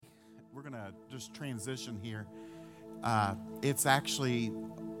just transition here. It's actually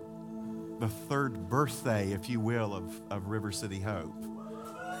the third birthday, if you will, of River City Hope.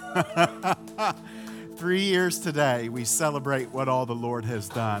 3 years today, we celebrate what all the Lord has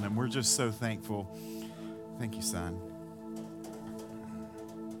done, and we're just so thankful. Thank you, son.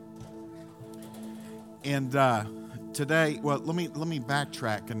 And today, well, let me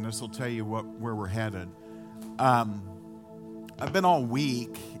backtrack, and this will tell you where we're headed. I've been all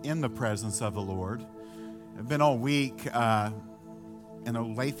week in the presence of the Lord. I've been all week in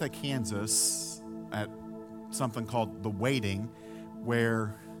Olathe, Kansas, at something called The Waiting,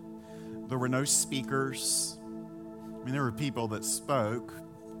 where there were no speakers. I mean, there were people that spoke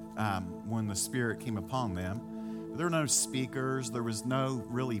when the Spirit came upon them. But there were no speakers. There was no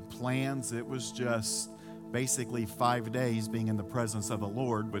really plans. It was just basically 5 days being in the presence of the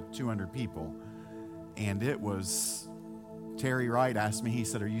Lord with 200 people. And it was... Terry Wright asked me, he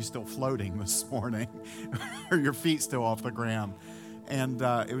said, "Are you still floating this morning? Are your feet still off the ground?" And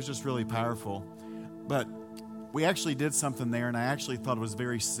it was just really powerful. But we actually did something there, and I actually thought it was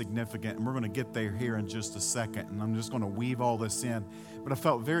very significant, and we're going to get there here in just a second, and I'm just going to weave all this in. But I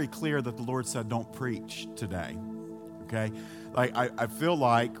felt very clear that the Lord said, don't preach today, okay? Like I feel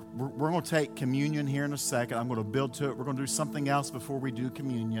like we're going to take communion here in a second. I'm going to build to it. We're going to do something else before we do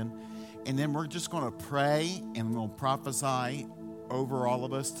communion. And then we're just going to pray and we'll prophesy over all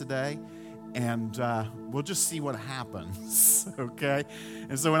of us today. And we'll just see what happens, okay?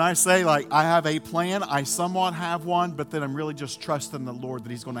 And so when I say, like, I have a plan, I somewhat have one, but then I'm really just trusting the Lord that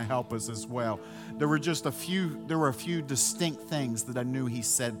He's going to help us as well. There were a few distinct things that I knew He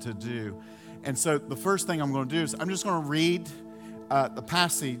said to do. And so the first thing I'm going to do is I'm just going to read the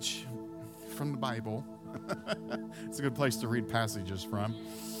passage from the Bible. It's a good place to read passages from.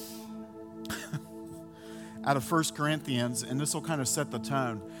 Out of 1 Corinthians, and this will kind of set the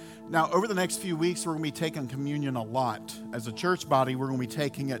tone. Now, over the next few weeks, we're going to be taking communion a lot. As a church body, we're going to be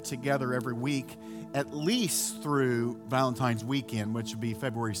taking it together every week, at least through Valentine's weekend, which would be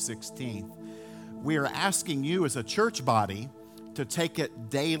February 16th. We are asking you as a church body to take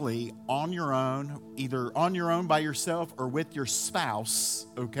it daily on your own, either on your own by yourself or with your spouse,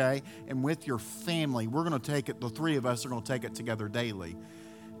 okay, and with your family. We're going to take it, the three of us are going to take it together daily.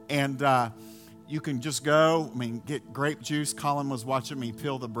 And you can just go, get grape juice. Colin was watching me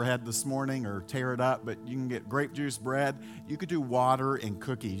peel the bread this morning or tear it up, but you can get grape juice bread. You could do water and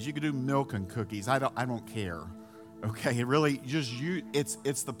cookies. You could do milk and cookies. I don't care. Okay, it really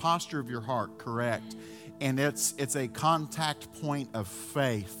it's the posture of your heart, correct? And it's a contact point of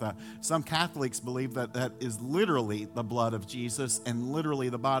faith. Some Catholics believe that is literally the blood of Jesus and literally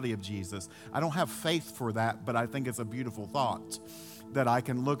the body of Jesus. I don't have faith for that, but I think it's a beautiful thought that I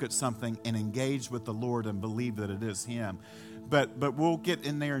can look at something and engage with the Lord and believe that it is Him. But we'll get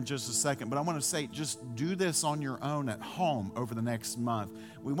in there in just a second. But I want to say, just do this on your own at home over the next month.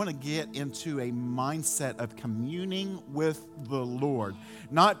 We want to get into a mindset of communing with the Lord,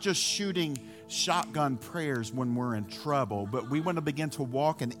 not just shooting shotgun prayers when we're in trouble, but we want to begin to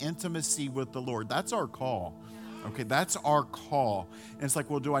walk in intimacy with the Lord. That's our call. Okay, that's our call. And it's like,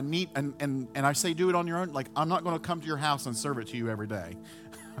 well, do I need, and I say do it on your own. Like, I'm not going to come to your house and serve it to you every day.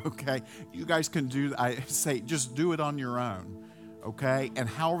 Okay, you guys can do, I say, just do it on your own. Okay, and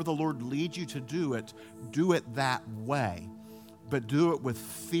however the Lord leads you to do it that way. But do it with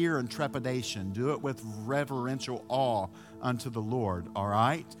fear and trepidation. Do it with reverential awe unto the Lord, all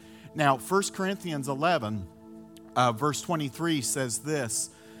right? Now, 1 Corinthians 11, verse 23 says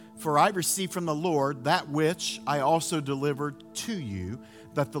this, "For I received from the Lord that which I also delivered to you,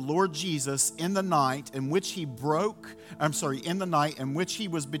 that the Lord Jesus in the night in which he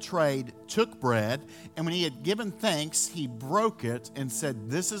was betrayed, took bread, and when he had given thanks, he broke it and said,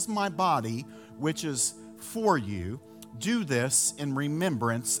 'This is my body, which is for you. Do this in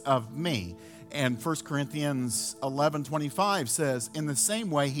remembrance of me.'" And 1 Corinthians 11:25 says, "In the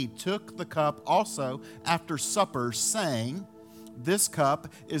same way he took the cup also after supper, saying, 'This cup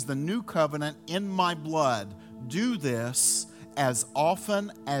is the new covenant in my blood. Do this as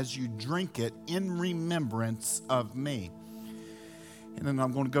often as you drink it in remembrance of me.'" And then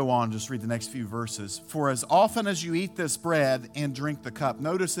I'm going to go on and just read the next few verses. "For as often as you eat this bread and drink the cup,"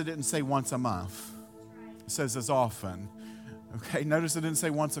 notice it didn't say once a month. It says as often. Okay, notice it didn't say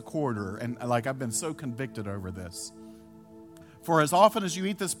once a quarter. And like, I've been so convicted over this. "For as often as you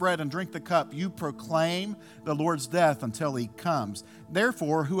eat this bread and drink the cup, you proclaim the Lord's death until he comes.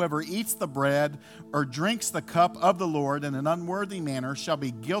 Therefore, whoever eats the bread or drinks the cup of the Lord in an unworthy manner shall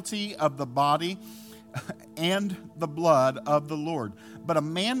be guilty of the body and the blood of the Lord. But a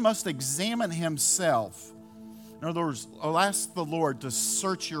man must examine himself." In other words, I'll ask the Lord to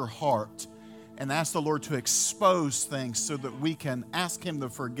search your heart and ask the Lord to expose things so that we can ask him to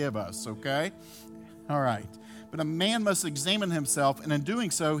forgive us, okay? All right. But a man must examine himself, and in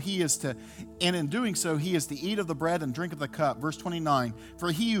doing so he is to eat of the bread and drink of the cup. Verse 29,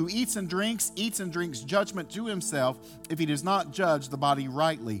 for he who eats and drinks judgment to himself if he does not judge the body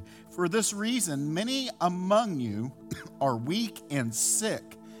rightly. For this reason, many among you are weak and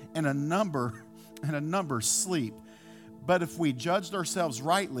sick, and a number sleep. But if we judged ourselves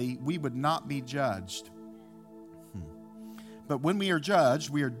rightly, we would not be judged. But when we are judged,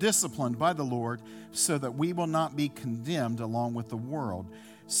 we are disciplined by the Lord so that we will not be condemned along with the world.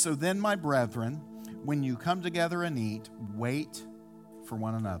 So then, my brethren, when you come together and eat, wait for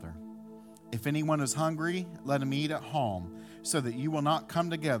one another. If anyone is hungry, let him eat at home, so that you will not come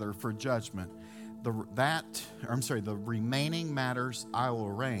together for judgment. The remaining matters I will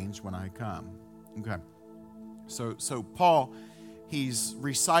arrange when I come. Okay. So Paul, he's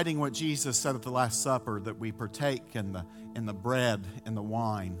reciting what Jesus said at the Last Supper, that we partake in the bread and the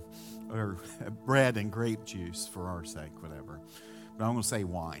wine, or bread and grape juice for our sake, whatever. But I'm going to say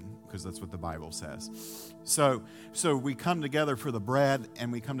wine because that's what the Bible says. So we come together for the bread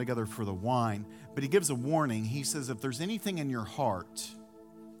and we come together for the wine. But he gives a warning. He says, if there's anything in your heart,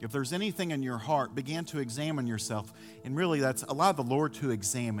 begin to examine yourself. And really, that's allow the Lord to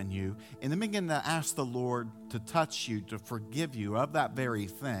examine you. And then begin to ask the Lord to touch you, to forgive you of that very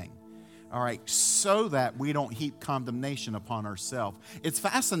thing. All right, so that we don't heap condemnation upon ourselves. It's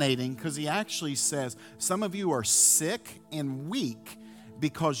fascinating because he actually says, some of you are sick and weak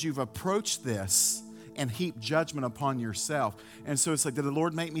because you've approached this and heap judgment upon yourself. And so it's like, did the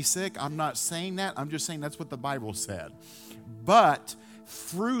Lord make me sick? I'm not saying that. I'm just saying that's what the Bible said. But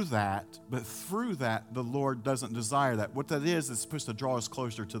through that, the Lord doesn't desire that. What that is, it's supposed to draw us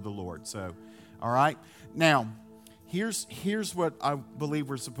closer to the Lord. So, all right. Now, here's what I believe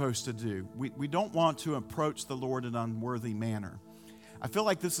we're supposed to do. We don't want to approach the Lord in an unworthy manner. I feel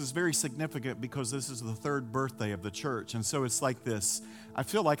like this is very significant because this is the third birthday of the church. And so it's like this. I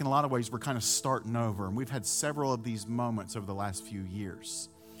feel like in a lot of ways we're kind of starting over. And we've had several of these moments over the last few years.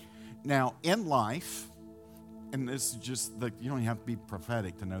 Now, in life, and this is just, you don't even have to be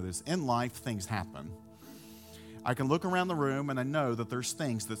prophetic to know this. In life, things happen. I can look around the room and I know that there's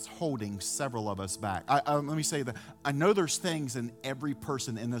things that's holding several of us back. Let me say that I know there's things in every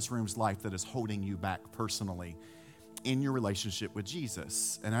person in this room's life that is holding you back personally in your relationship with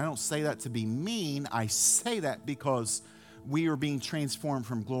Jesus. And I don't say that to be mean. I say that because we are being transformed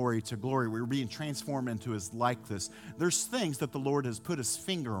from glory to glory. We're being transformed into his likeness. There's things that the Lord has put his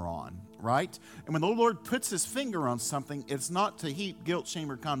finger on, right? And when the Lord puts his finger on something, it's not to heap guilt,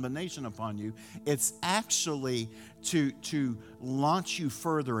 shame, or condemnation upon you. It's actually to launch you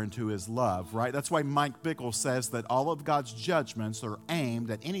further into his love, right? That's why Mike Bickle says that all of God's judgments are aimed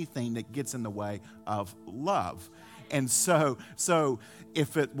at anything that gets in the way of love. And so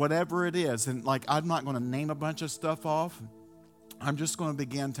if it, whatever it is, and like I'm not going to name a bunch of stuff off, I'm just going to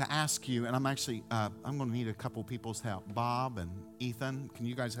begin to ask you, and I'm going to need a couple people's help. Bob and Ethan, can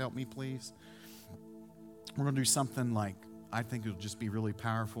you guys help me, please? We're going to do something like, I think it'll just be really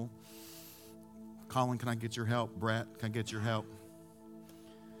powerful. Colin, can I get your help? Brett, can I get your help?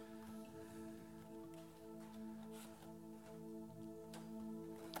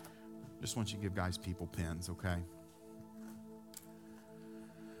 Just want you to give guys people pens, okay?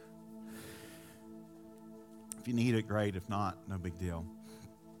 If you need it, great. If not, no big deal.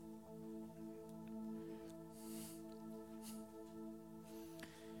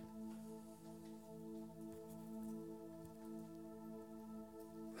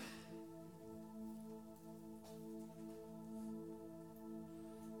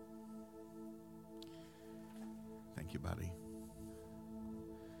 Thank you, buddy.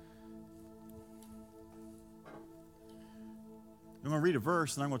 I'm going to read a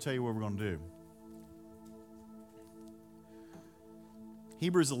verse, and I'm going to tell you what we're going to do.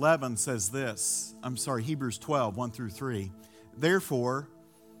 Hebrews 11 says this. Hebrews 12, 1 through 3. Therefore,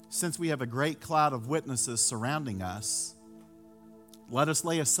 since we have a great cloud of witnesses surrounding us, let us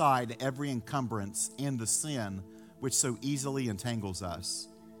lay aside every encumbrance and the sin which so easily entangles us.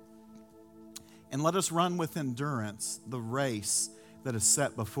 And let us run with endurance the race that is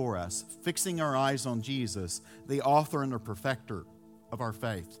set before us, fixing our eyes on Jesus, the author and the perfecter of our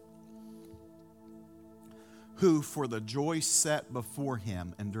faith, who for the joy set before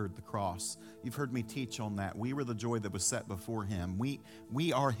him endured the cross. You've heard me teach on that. We were the joy that was set before him.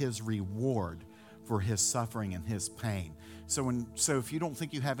 We are his reward for his suffering and his pain. So if you don't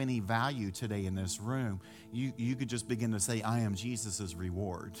think you have any value today in this room, you could just begin to say, I am Jesus'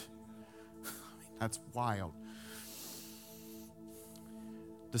 reward. That's wild.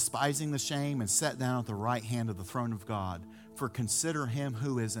 despising the shame, and sat down at the right hand of the throne of God. For consider him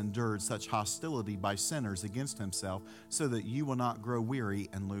who has endured such hostility by sinners against himself, so that you will not grow weary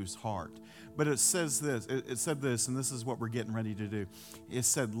and lose heart. But it says this, it said this, and this is what we're getting ready to do. It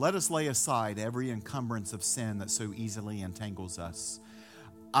said, let us lay aside every encumbrance of sin that so easily entangles us.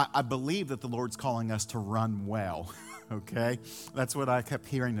 I believe that the Lord's calling us to run well, okay? That's what I kept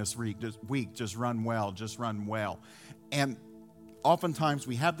hearing this week, just run well, just run well. And oftentimes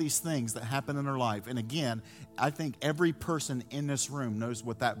we have these things that happen in our life. And again, I think every person in this room knows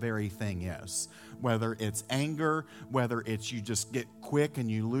what that very thing is. Whether it's anger, whether it's you just get quick and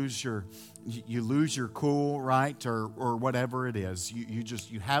you lose your cool, right? Or whatever it is.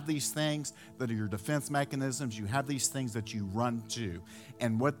 You have these things that are your defense mechanisms. You have these things that you run to.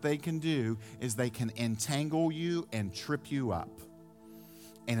 And what they can do is they can entangle you and trip you up.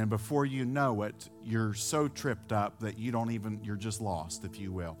 And then before you know it, you're so tripped up that you're just lost, if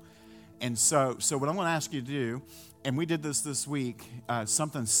you will. And so what I'm going to ask you to do, and we did this week,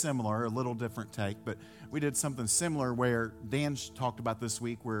 something similar, a little different take, but we did something similar where Dan talked about this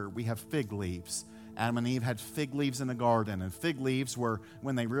week where we have fig leaves. Adam and Eve had fig leaves in the garden, and fig leaves were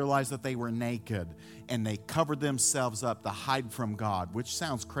when they realized that they were naked, and they covered themselves up to hide from God, which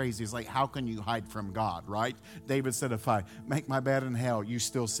sounds crazy. It's like, how can you hide from God, right? David said, if I make my bed in hell, you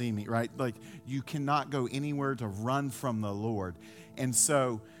still see me, right? Like, you cannot go anywhere to run from the Lord. And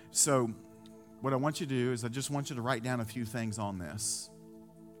so what I want you to do is I just want you to write down a few things on this.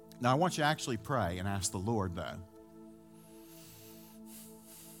 Now, I want you to actually pray and ask the Lord, though.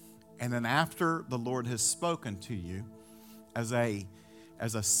 And then after the Lord has spoken to you as a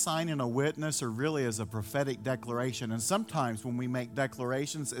sign and a witness, or really as a prophetic declaration, and sometimes when we make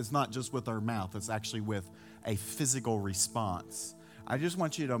declarations, it's not just with our mouth, it's actually with a physical response. I just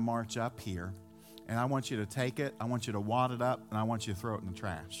want you to march up here, and I want you to take it, I want you to wad it up, and I want you to throw it in the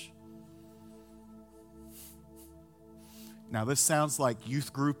trash. Now, this sounds like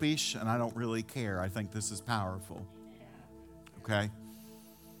youth groupish, and I don't really care. I think this is powerful. Okay?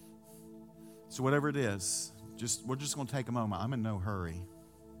 So whatever it is, we're just going to take a moment. I'm in no hurry. Here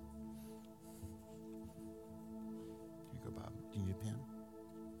you go, Bob. Do you need a pen?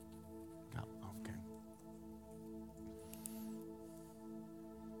 Okay.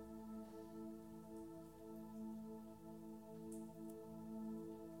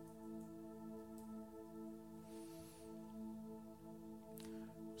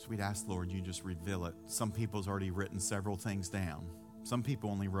 So we'd ask, Lord, you just reveal it. Some people's already written several things down. Some people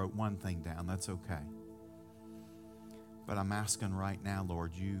only wrote one thing down. That's okay. But I'm asking right now,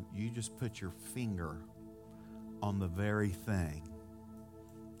 Lord, you just put your finger on the very thing,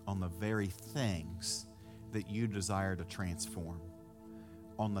 on the very things that you desire to transform,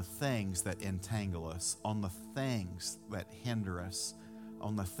 on the things that entangle us, on the things that hinder us,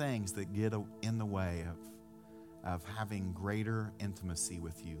 on the things that get in the way of having greater intimacy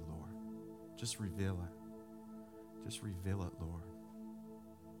with you, Lord. Just reveal it. Just reveal it, Lord.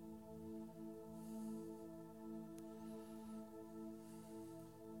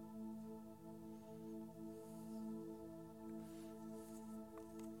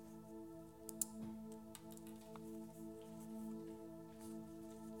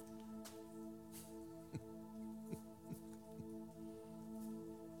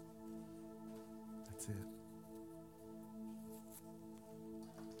 That's it.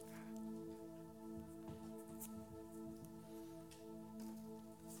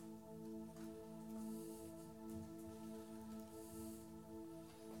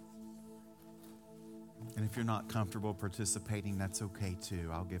 And if you're not comfortable participating, that's okay too.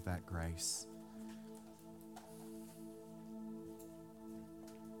 I'll give that grace.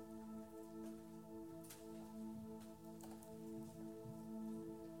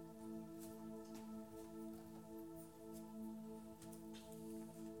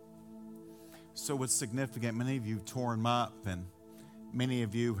 So what's significant, many of you have torn them up, and many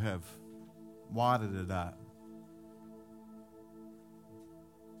of you have wadded it up.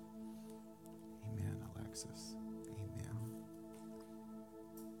 Amen, Alexis. Amen.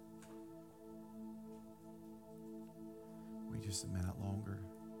 Wait just a minute longer.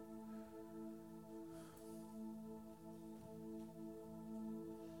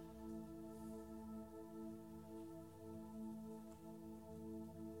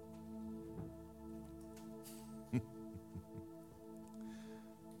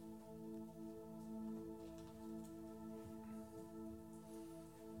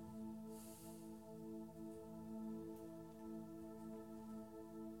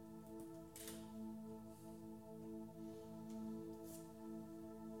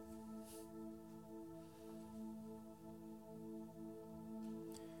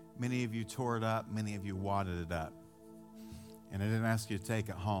 Many of you tore it up. Many of you wadded it up. And I didn't ask you to take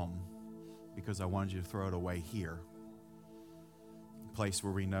it home because I wanted you to throw it away here. A place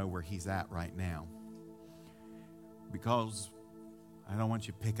where we know where He's at right now. Because I don't want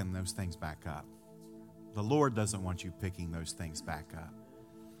you picking those things back up. The Lord doesn't want you picking those things back up.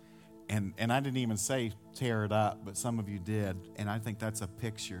 And I didn't even say tear it up, but some of you did. And I think that's a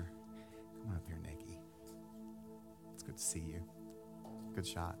picture. Come on up here, Nikki. It's good to see you. Good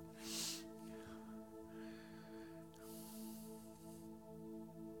shot.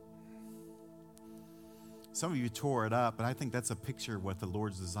 Some of you tore it up, but I think that's a picture of what the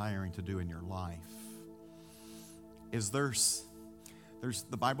Lord's desiring to do in your life. There's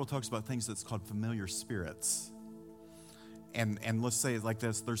the Bible talks about things that's called familiar spirits. And let's say it like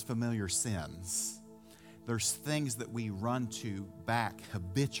this, there's familiar sins. There's things that we run to back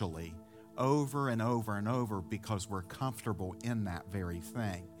habitually over and over and over because we're comfortable in that very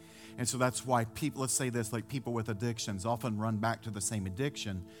thing. And so that's why people, let's say this, like people with addictions often run back to the same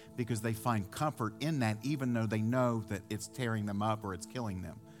addiction because they find comfort in that even though they know that it's tearing them up or it's killing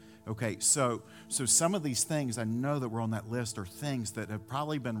them. Okay, so some of these things, I know that we're on that list, are things that have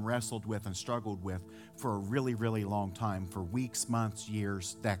probably been wrestled with and struggled with for a really, really long time, for weeks, months,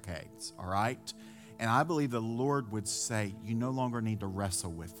 years, decades, all right? And I believe the Lord would say, you no longer need to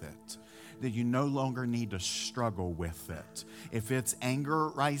wrestle with it, that you no longer need to struggle with it. If it's anger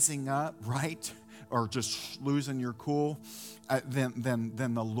rising up, right, or just losing your cool, then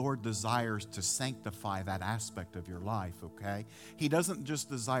the Lord desires to sanctify that aspect of your life, okay? He doesn't just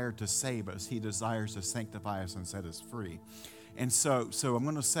desire to save us. He desires to sanctify us and set us free. And so I'm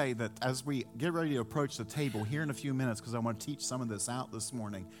going to say that as we get ready to approach the table here in a few minutes, because I want to teach some of this out this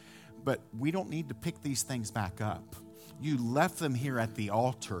morning, but we don't need to pick these things back up. You left them here at the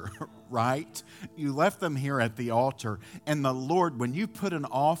altar, right? You left them here at the altar. And the Lord, when you put an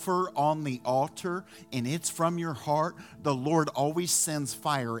offer on the altar and it's from your heart, the Lord always sends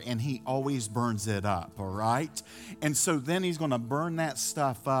fire and He always burns it up, all right? And so then He's going to burn that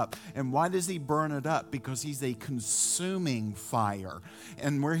stuff up. And why does He burn it up? Because He's a consuming fire.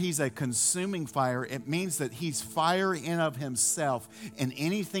 And where He's a consuming fire, it means that He's fire in of Himself. And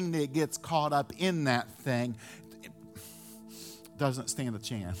anything that gets caught up in that thing doesn't stand a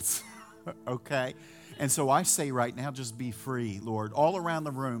chance, okay? And so I say right now, just be free, Lord. All around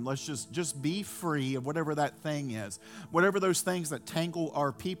the room, let's just be free of whatever that thing is. Whatever those things that tangle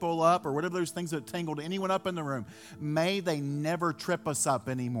our people up, or whatever those things that tangled anyone up in the room, may they never trip us up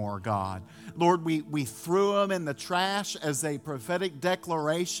anymore, God. Lord, we threw them in the trash as a prophetic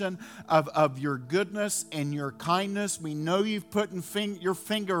declaration of your goodness and your kindness. We know you've put your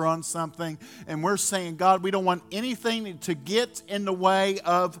finger on something, and we're saying, God, we don't want anything to get in the way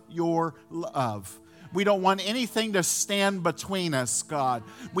of your love. We don't want anything to stand between us, God.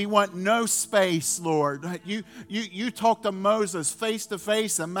 We want no space, Lord. You talk to Moses face to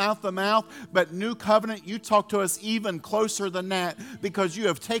face and mouth to mouth, but new covenant, you talk to us even closer than that because you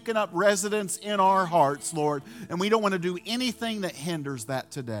have taken up residence in our hearts, Lord. And we don't want to do anything that hinders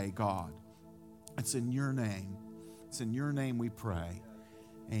that today, God. It's in your name. It's in your name we pray.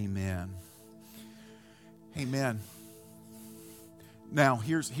 Amen. Amen. Now,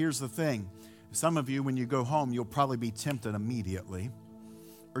 here's the thing. Some of you, when you go home, you'll probably be tempted immediately,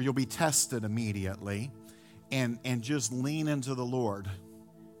 or you'll be tested immediately, and just lean into the Lord.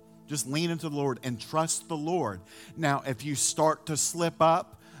 Just lean into the Lord and trust the Lord. Now, if you start to slip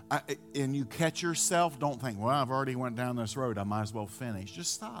up and you catch yourself, don't think, well, I've already went down this road. I might as well finish.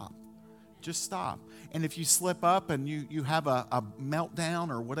 Just stop. Just stop. And if you slip up and you have a meltdown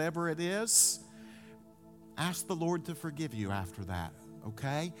or whatever it is, ask the Lord to forgive you after that.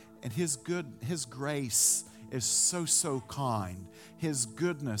 Okay? And His grace is so kind. His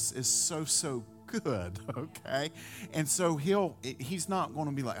goodness is so good. Okay? And so He's not going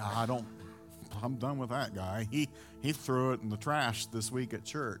to be like, I'm done with that guy. He threw it in the trash this week at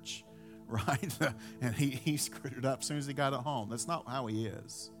church, right? And he screwed it up as soon as he got it home. That's not how He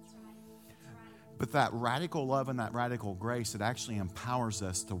is. But that radical love and that radical grace, it actually empowers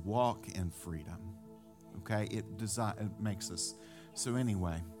us to walk in freedom. Okay? It makes us. So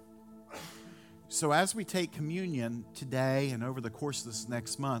anyway, so as we take communion today and over the course of this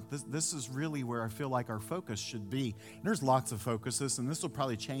next month, this is really where I feel like our focus should be. There's lots of focuses, and this will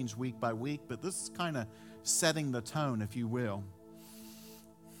probably change week by week, but this is kind of setting the tone, if you will.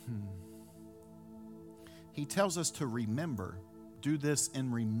 He tells us to remember. Do this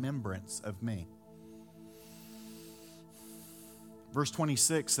in remembrance of me. Verse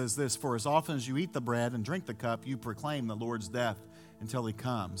 26 says this, for as often as you eat the bread and drink the cup, you proclaim the Lord's death until He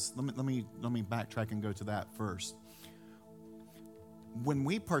comes. Let me backtrack and go to that first. when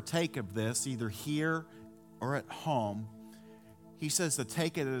we partake of this, either here or at home, he says to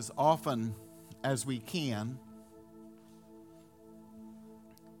take it as often as we can,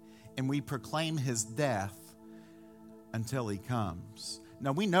 and we proclaim his death until he comes.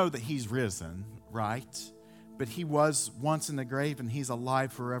 Now, we know that he's risen, right? But he was once in the grave, and he's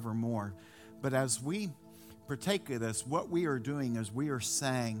alive forevermore. But as we partake of this, what we are doing is we are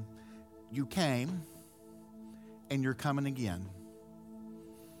saying, you came, and you're coming again.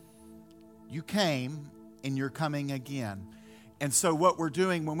 You came, and you're coming again. And so what we're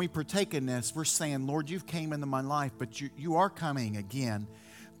doing when we partake in this, we're saying, Lord, you've came into my life, but you are coming again.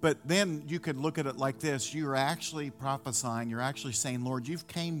 But then you could look at it like this. You're actually prophesying. You're actually saying, Lord, you've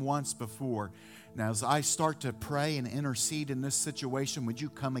came once before. Now, as I start to pray and intercede in this situation, would you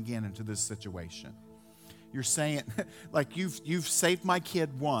come again into this situation? You're saying, like, you've saved my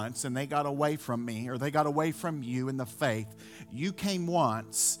kid once, and they got away from me, or they got away from you in the faith. You came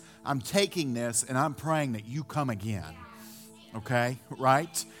once. I'm taking this, and I'm praying that you come again. Okay,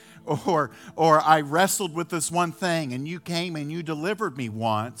 right? Or I wrestled with this one thing, and you came and you delivered me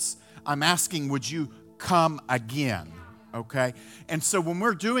once. I'm asking, would you come again? Okay? And so when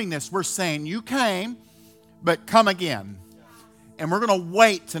we're doing this, we're saying, you came, but come again. And we're going to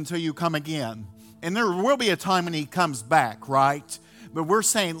wait until you come again. And there will be a time when he comes back, right? But we're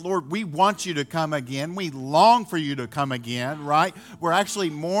saying, Lord, we want you to come again. We long for you to come again, right? We're actually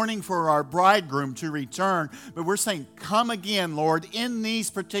mourning for our bridegroom to return. But we're saying, come again, Lord, in these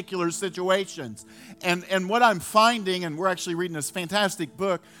particular situations. And what I'm finding, and we're actually reading this fantastic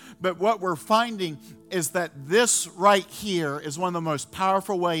book, but what we're finding is that this right here is one of the most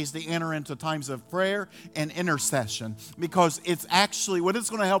powerful ways to enter into times of prayer and intercession, because it's actually, what it's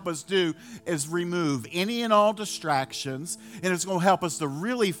going to help us do is remove any and all distractions, and it's going to help us to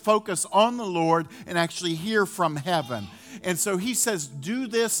really focus on the Lord and actually hear from heaven. And so he says, do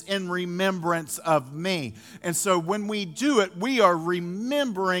this in remembrance of me. And so when we do it, we are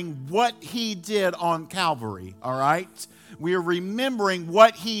remembering what he did on Calvary, all right? We are remembering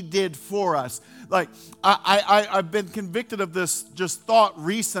what he did for us. Like, I've been convicted of this just thought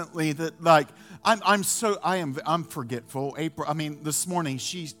recently that, like, I'm forgetful. This morning,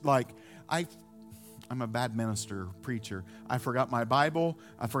 she's like, I'm a bad minister, preacher. I forgot my Bible,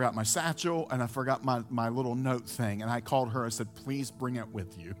 I forgot my satchel, and I forgot my little note thing. And I called her, I said, please bring it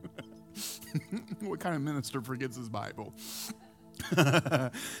with you. What kind of minister forgets his Bible?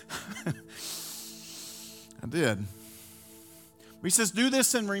 I did. He says, do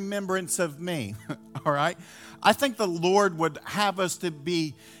this in remembrance of me, all right? I think the Lord would have us to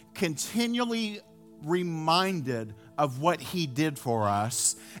be continually reminded of what he did for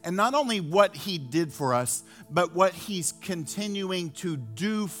us. And not only what he did for us, but what he's continuing to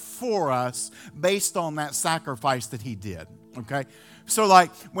do for us based on that sacrifice that he did, okay? So,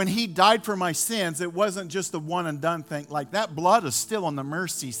 like, when he died for my sins, it wasn't just a one and done thing. Like, that blood is still on the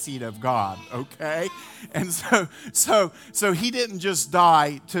mercy seat of God, okay? And so he didn't just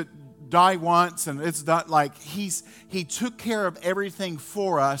die once and it's done. Like, he took care of everything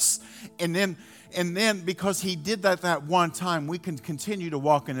for us, and then because he did that one time, we can continue to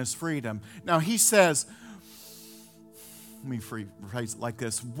walk in his freedom. Now, he says, let me phrase it like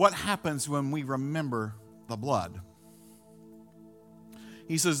this: what happens when we remember the blood?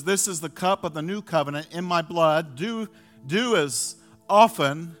 He says, this is the cup of the new covenant in my blood. Do as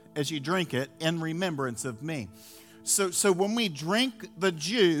often as you drink it in remembrance of me. So when we drink the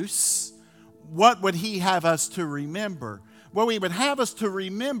juice, what would he have us to remember? Well, he would have us to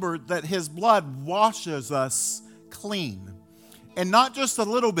remember that his blood washes us clean. And not just a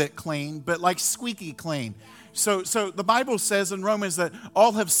little bit clean, but like squeaky clean. So the Bible says in Romans that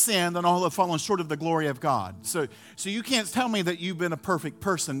all have sinned and all have fallen short of the glory of God. So you can't tell me that you've been a perfect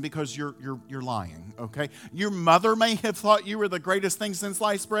person, because you're lying, okay? Your mother may have thought you were the greatest thing since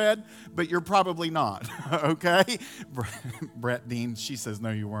sliced bread, but you're probably not, okay? Brett Dean, she says,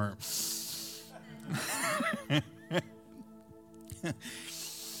 no, you weren't.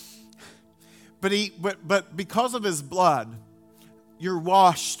 But because of his blood, you're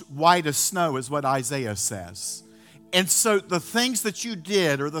washed white as snow, is what Isaiah says. And so the things that you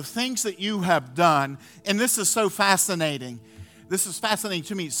did, or the things that you have done, and this is so fascinating. This is fascinating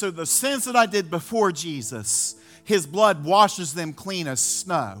to me. So the sins that I did before Jesus, his blood washes them clean as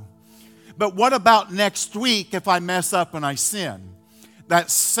snow. But what about next week if I mess up and I sin? That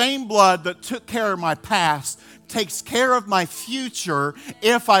same blood that took care of my past takes care of my future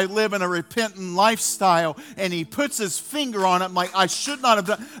if I live in a repentant lifestyle, and he puts his finger on it like I should not have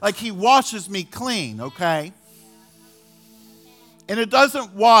done. Like, he washes me clean, okay? And it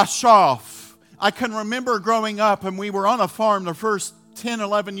doesn't wash off. I can remember growing up, and we were on a farm the first 10,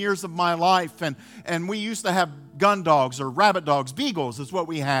 11 years of my life, and we used to have gun dogs or rabbit dogs, beagles is what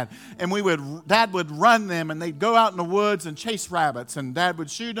we had. And Dad would run them, and they'd go out in the woods and chase rabbits, and Dad would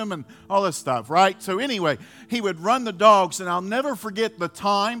shoot them and all this stuff, right? So anyway, he would run the dogs, and I'll never forget the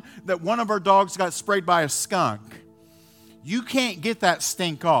time that one of our dogs got sprayed by a skunk. You can't get that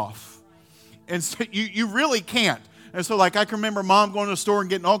stink off. And so you really can't. And so, like, I can remember Mom going to the store and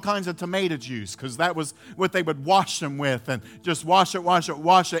getting all kinds of tomato juice because that was what they would wash them with, and just wash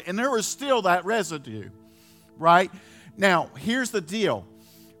it. And there was still that residue, right? Now, here's the deal.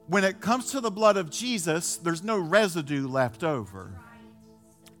 When it comes to the blood of Jesus, there's no residue left over.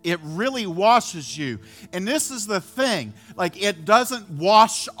 It really washes you. And this is the thing. Like, it doesn't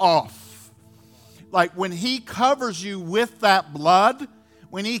wash off. Like, when He covers you with that blood,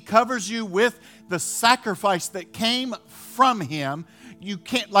 when He covers you with the sacrifice that came from Him, you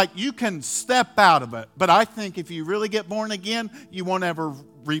can step out of it. But I think if you really get born again, you won't ever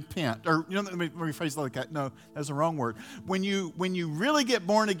repent. Or, let me rephrase it like that. No, that's the wrong word. When you really get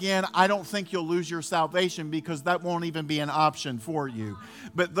born again, I don't think you'll lose your salvation, because that won't even be an option for you.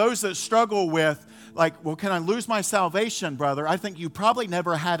 But those that struggle with, like, well, can I lose my salvation, brother? I think you probably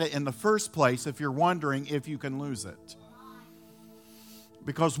never had it in the first place if you're wondering if you can lose it.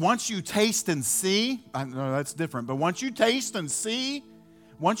 Because once you taste and see, I know that's different, but once you taste and see,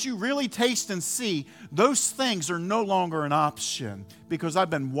 once you really taste and see, those things are no longer an option, because I've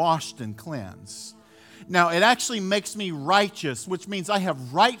been washed and cleansed. Now, it actually makes me righteous, which means I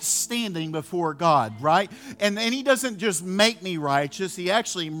have right standing before God, right? And He doesn't just make me righteous. He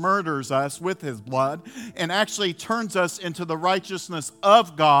actually murders us with His blood and actually turns us into the righteousness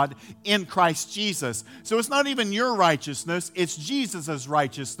of God in Christ Jesus. So it's not even your righteousness. It's Jesus'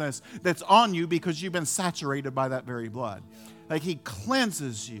 righteousness that's on you, because you've been saturated by that very blood. Like, He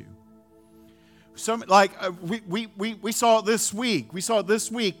cleanses you. So, like, we saw it this week. We saw it this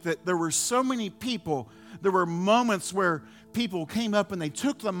week that there were so many people. There were moments where people came up and they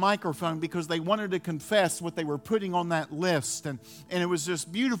took the microphone because they wanted to confess what they were putting on that list. And it was this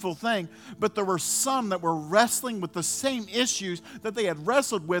beautiful thing. But there were some that were wrestling with the same issues that they had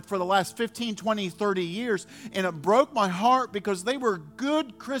wrestled with for the last 15, 20, 30 years. And it broke my heart, because they were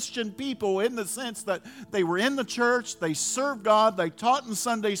good Christian people in the sense that they were in the church, they served God, they taught in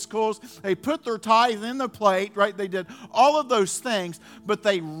Sunday schools, they put their tithe in the plate, right? They did all of those things, but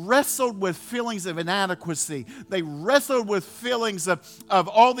they wrestled with feelings of inadequacy. They wrestled with feelings of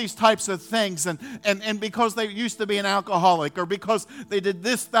all these types of things, and because they used to be an alcoholic, or because they did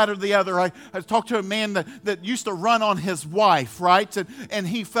this, that, or the other. I talked to a man that used to run on his wife, right? And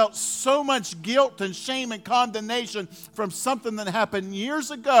he felt so much guilt and shame and condemnation from something that happened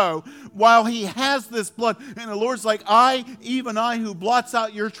years ago, while he has this blood. And the Lord's like, even I who blots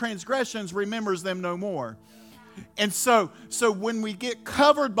out your transgressions remembers them no more. And so when we get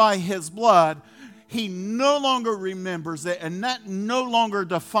covered by His blood, He no longer remembers it, and that no longer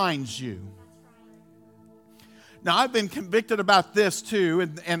defines you. Now, I've been convicted about this too,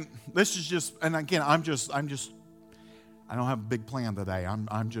 and this is just, and again, I don't have a big plan today. And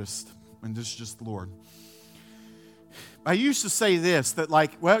this is just the Lord. I used to say this, that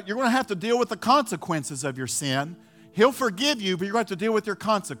like, well, you're going to have to deal with the consequences of your sin. He'll forgive you, but you're going to have to deal with your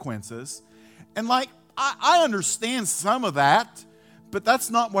consequences. And like, I understand some of that, but that's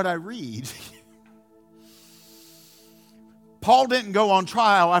not what I read. Paul didn't go on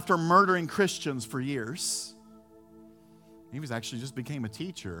trial after murdering Christians for years. He was actually just became a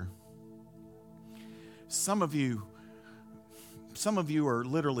teacher. Some of you are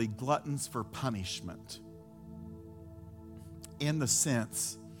literally gluttons for punishment, in the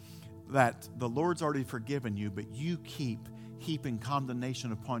sense that the Lord's already forgiven you, but you keep heaping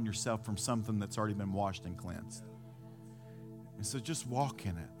condemnation upon yourself from something that's already been washed and cleansed. And so just walk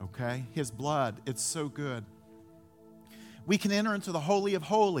in it, okay? His blood, it's so good. We can enter into the Holy of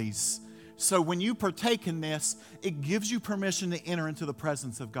Holies. So when you partake in this, it gives you permission to enter into the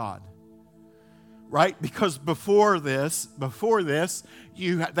presence of God. Right? Because before this,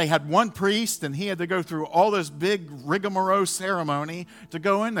 they had one priest, and he had to go through all this big rigmarole ceremony to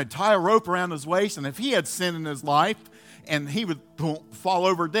go in. They'd tie a rope around his waist, and if he had sin in his life, and he would fall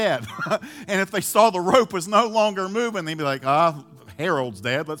over dead. And if they saw the rope was no longer moving, they'd be like, Harold's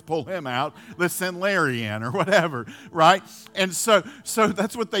dead, let's pull him out, let's send Larry in, or whatever, right? And so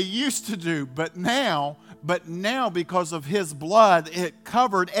that's what they used to do. But now, because of His blood, it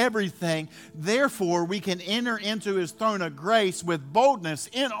covered everything. Therefore, we can enter into His throne of grace with boldness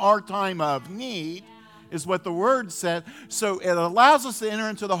in our time of need. is what the Word said. So it allows us to enter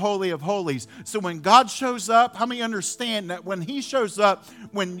into the Holy of Holies. So when God shows up, how many understand that when He shows up,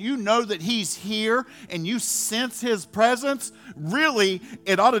 when you know that He's here and you sense His presence, really,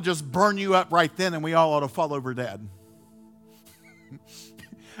 it ought to just burn you up right then and we all ought to fall over dead.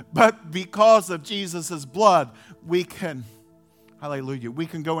 But because of Jesus' blood, we can, hallelujah, we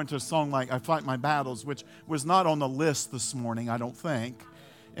can go into a song like I Fight My Battles, which was not on the list this morning, I don't think.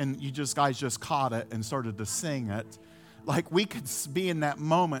 And you guys just caught it and started to sing it. Like we could be in that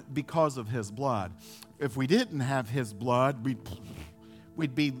moment because of His blood. If we didn't have His blood, we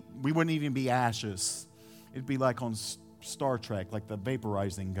wouldn't even be ashes. It'd be like on Star Trek, like the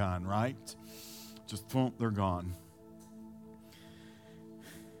vaporizing gun, right? Just boom, they're gone.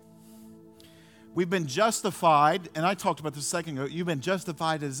 We've been justified, and I talked about this a second ago. You've been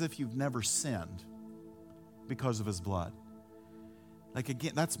justified as if you've never sinned because of His blood. Like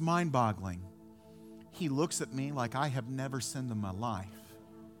again, that's mind-boggling. He looks at me like I have never sinned in my life.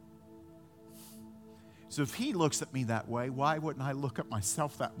 So if He looks at me that way, why wouldn't I look at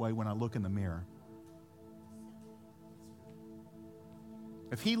myself that way when I look in the mirror?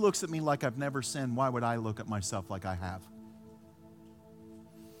 If He looks at me like I've never sinned, why would I look at myself like I have?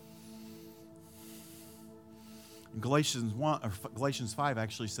 Galatians 5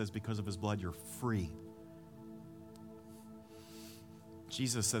 actually says because of His blood you're free.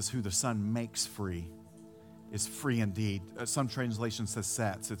 Jesus says who the Son makes free is free indeed. Some translation says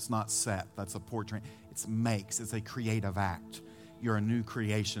sets. It's not set. That's a poor translation. It's makes. It's a creative act. You're a new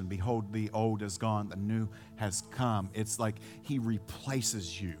creation. Behold, the old is gone. The new has come. It's like He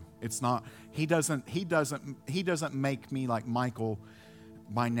replaces you. It's not, He doesn't make me like Michael.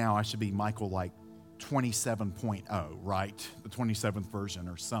 By now I should be Michael like 27.0, right? The 27th version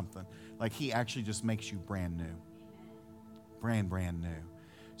or something. Like He actually just makes you brand new. Brand new.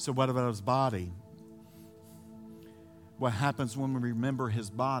 So what about His body? What happens when we remember His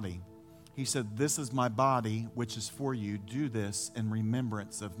body? He said, this is my body, which is for you. Do this in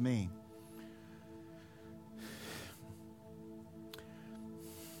remembrance of me.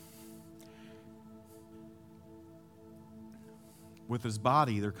 With His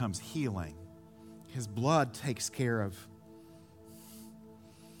body, there comes healing. His blood takes care of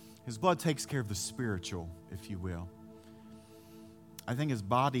the spiritual, if you will. I think His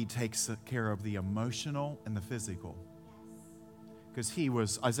body takes care of the emotional and the physical. Because He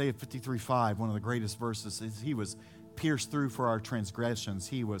was, Isaiah 53:5, one of the greatest verses, is He was pierced through for our transgressions.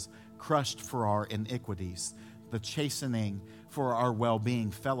 He was crushed for our iniquities. The chastening for our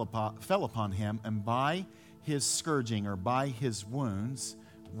well-being fell upon Him, and by His scourging or by His wounds,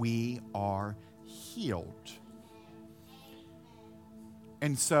 we are healed.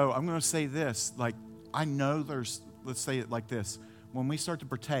 And so I'm going to say this, like I know let's say it like this, when we start to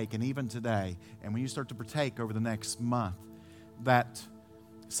partake, and even today, and when you start to partake over the next month, that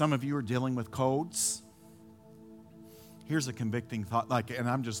some of you are dealing with colds. Here's a convicting thought, and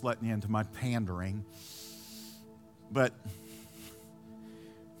I'm just letting you into my pandering, but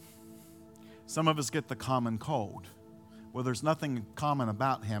some of us get the common cold. Well, there's nothing common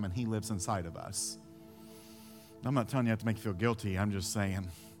about Him, and He lives inside of us. I'm not telling you to make you feel guilty. I'm just saying,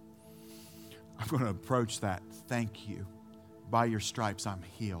 I'm going to approach that. Thank you. By your stripes, I'm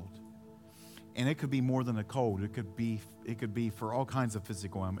healed. And it could be more than a cold. It could be for all kinds of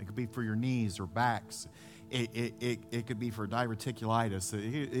physical ailments. It could be for your knees or backs. It could be for diverticulitis.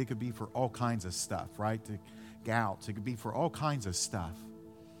 It could be for all kinds of stuff, right? Gout. It could be for all kinds of stuff.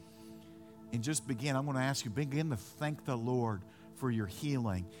 And just I'm going to ask you, begin to thank the Lord for your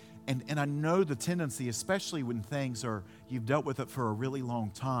healing. And I know the tendency, especially when things you've dealt with it for a really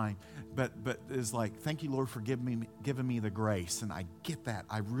long time, but it's like, thank you, Lord, for giving me the grace. And I get that.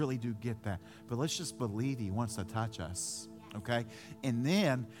 I really do get that. But let's just believe He wants to touch us, okay? And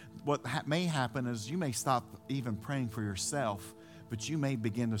then what may happen is you may stop even praying for yourself, but you may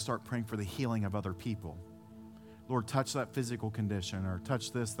begin to start praying for the healing of other people. Lord, touch that physical condition, or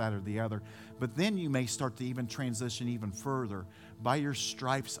touch this, that, or the other. But then you may start to even transition even further. By your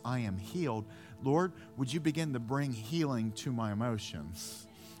stripes I am healed. Lord, would you begin to bring healing to my emotions?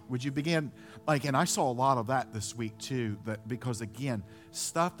 Would you begin, and I saw a lot of that this week too, because again,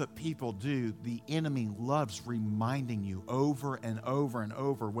 stuff that people do, the enemy loves reminding you over and over and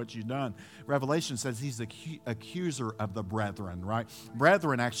over what you've done. Revelation says he's the accuser of the brethren, right?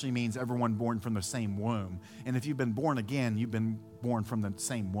 Brethren actually means everyone born from the same womb. And if you've been born again, you've been born from the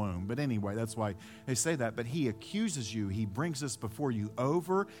same womb. But anyway, that's why they say that. But he accuses you. He brings this before you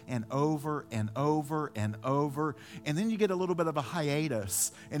over and over and over and over. And then you get a little bit of a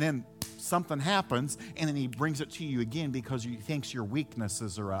hiatus. And then something happens, and then he brings it to you again because he thinks your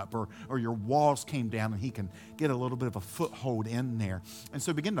weaknesses are up or your walls came down, and he can get a little bit of a foothold in there. And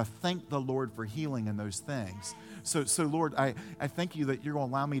so begin to thank the Lord for healing in those things. So Lord, I thank you that you're going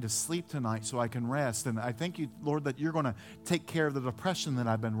to allow me to sleep tonight so I can rest. And I thank you, Lord, that you're going to take care of the depression that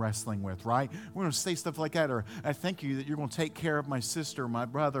I've been wrestling with, right? We're going to say stuff like that. Or I thank you that you're going to take care of my sister, my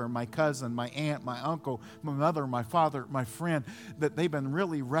brother, my cousin, my aunt, my uncle, my mother, my father, my friend, that they've been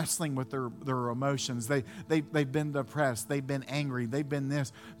really wrestling with their emotions. They've been depressed. They've been angry. They've been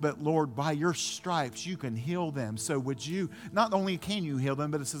this. But Lord, by your stripes, you can heal them. So would you, not only can you heal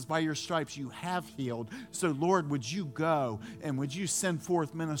them, but it says by your stripes you have healed. So Lord, would you go and would you send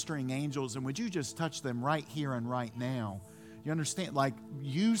forth ministering angels and would you just touch them right here and right now? You understand? Like,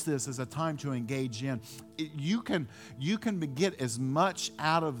 use this as a time to engage in. You can get as much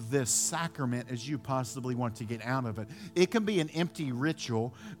out of this sacrament as you possibly want to get out of it. It can be an empty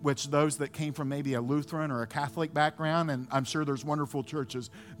ritual, which those that came from maybe a Lutheran or a Catholic background, and I'm sure there's wonderful churches,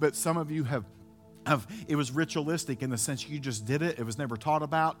 but some of you have it was ritualistic in the sense you just did it. It was never taught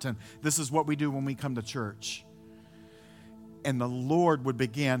about, and this is what we do when we come to church. And the Lord would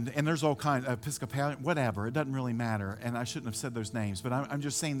begin, and there's all kinds of Episcopalian, whatever, it doesn't really matter. And I shouldn't have said those names, but I'm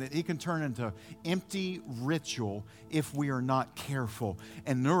just saying that it can turn into empty ritual if we are not careful.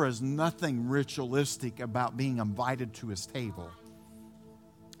 And there is nothing ritualistic about being invited to his table.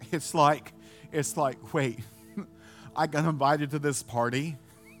 It's like, wait, I got invited to this party.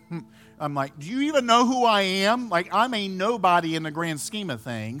 I'm like, do you even know who I am? Like, I'm a nobody in the grand scheme of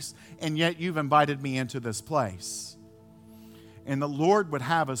things, and yet you've invited me into this place. And the Lord would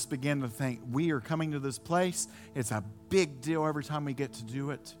have us begin to think, we are coming to this place. It's a big deal every time we get to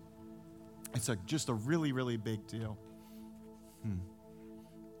do it. It's just a really, really big deal.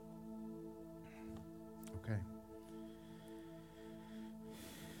 Okay.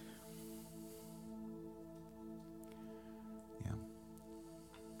 Yeah.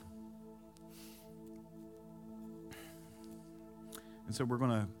 And so we're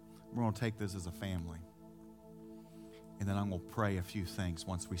going to take this as a family. And then I'm going to pray a few things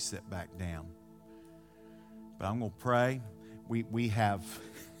once we sit back down. But I'm going to pray. We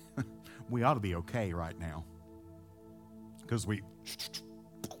ought to be okay right now. Because we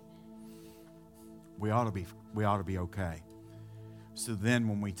ought to be okay. So then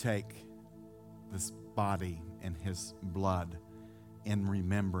when we take this body and his blood in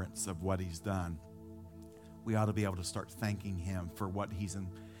remembrance of what he's done, we ought to be able to start thanking him for what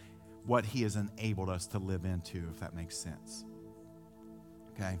he has enabled us to live into, if that makes sense.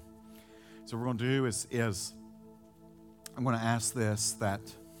 Okay? So what we're going to do is I'm going to ask this, that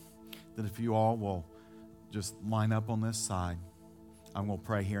if you all will just line up on this side. I'm going to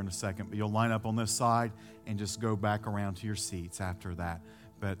pray here in a second, but you'll line up on this side and just go back around to your seats after that.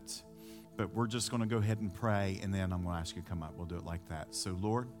 But we're just going to go ahead and pray, and then I'm going to ask you to come up. We'll do it like that. So,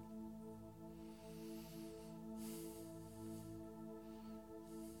 Lord,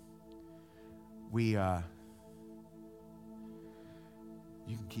 you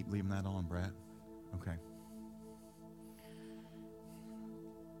can keep leaving that on, Brett. Okay.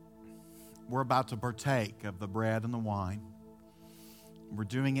 We're about to partake of the bread and the wine. We're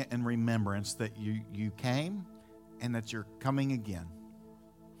doing it in remembrance that you came and that you're coming again.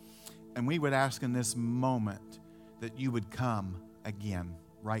 And we would ask in this moment that you would come again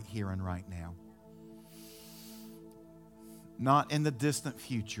right here and right now. Not in the distant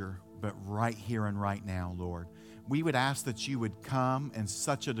future, but right here and right now, Lord. We would ask that you would come in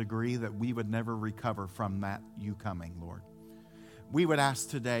such a degree that we would never recover from that you coming, Lord. We would ask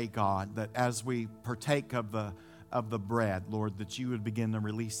today, God, that as we partake of the bread, Lord, that you would begin to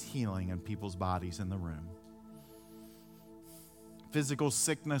release healing in people's bodies in the room. Physical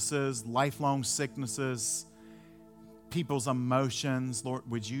sicknesses, lifelong sicknesses, people's emotions, Lord,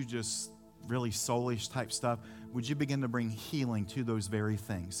 would you just really soulish type stuff, would you begin to bring healing to those very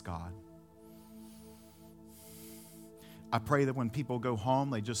things, God? I pray that when people go home,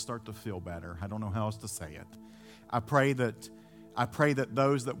 they just start to feel better. I don't know how else to say it. I pray that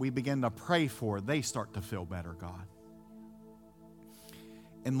those that we begin to pray for, they start to feel better, God.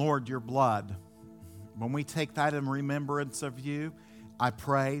 And Lord, your blood, when we take that in remembrance of you, I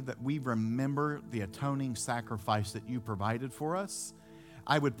pray that we remember the atoning sacrifice that you provided for us.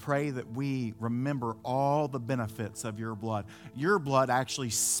 I would pray that we remember all the benefits of your blood. Your blood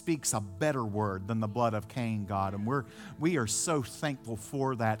actually speaks a better word than the blood of Cain, God. And we are so thankful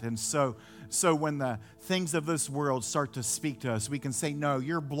for that. And so So when the things of this world start to speak to us, we can say, no,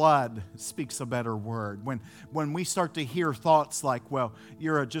 your blood speaks a better word. When we start to hear thoughts like, well,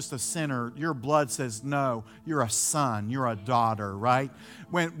 you're just a sinner, your blood says, no, you're a son, you're a daughter, right?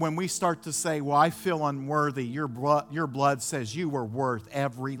 When we start to say, well, I feel unworthy, your blood says you were worth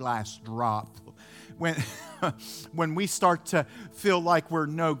every last drop. When we start to feel like we're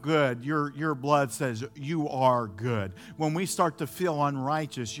no good, your blood says you are good. When we start to feel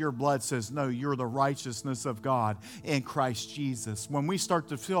unrighteous, your blood says, no, you're the righteousness of God in Christ Jesus. When we start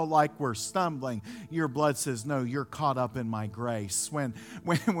to feel like we're stumbling, your blood says, no, you're caught up in my grace. When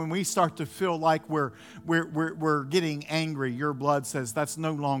we start to feel like we're getting angry, your blood says that's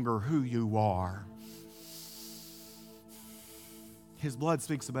no longer who you are. His blood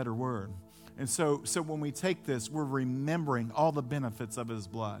speaks a better word. And so when we take this, we're remembering all the benefits of His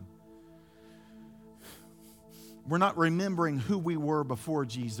blood. We're not remembering who we were before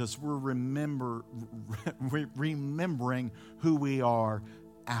Jesus. We're remembering who we are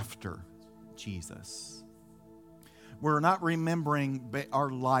after Jesus. We're not remembering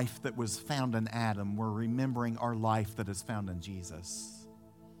our life that was found in Adam. We're remembering our life that is found in Jesus.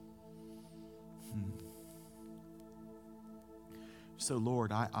 So,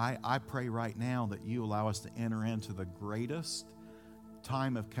 Lord, I pray right now that you allow us to enter into the greatest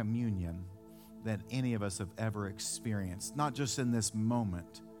time of communion that any of us have ever experienced. Not just in this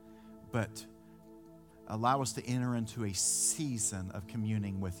moment, but allow us to enter into a season of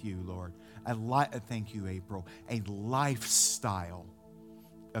communing with you, Lord. Thank you, April. A lifestyle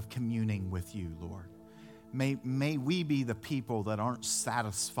of communing with you, Lord. May we be the people that aren't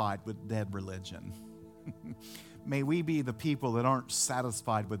satisfied with dead religion. May we be the people that aren't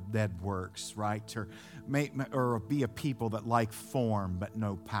satisfied with dead works, right? Or be a people that like form but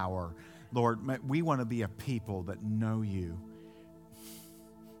no power. Lord, we want to be a people that know you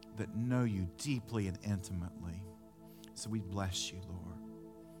deeply and intimately. So we bless you, Lord.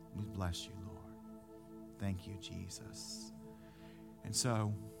 We bless you, Lord. Thank you, Jesus. And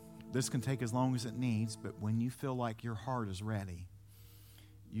so this can take as long as it needs, but when you feel like your heart is ready,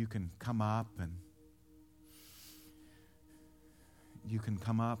 you can come up and you can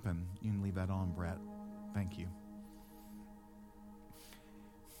leave that on, Brett. Thank you.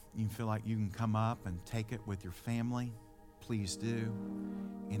 You feel like you can come up and take it with your family. Please do.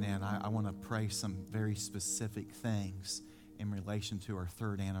 And then I want to pray some very specific things in relation to our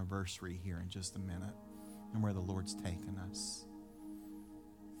 3rd anniversary here in just a minute and where the Lord's taken us.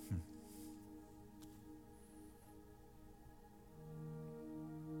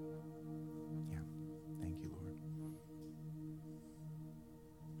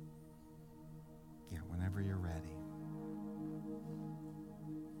 Whenever you're ready.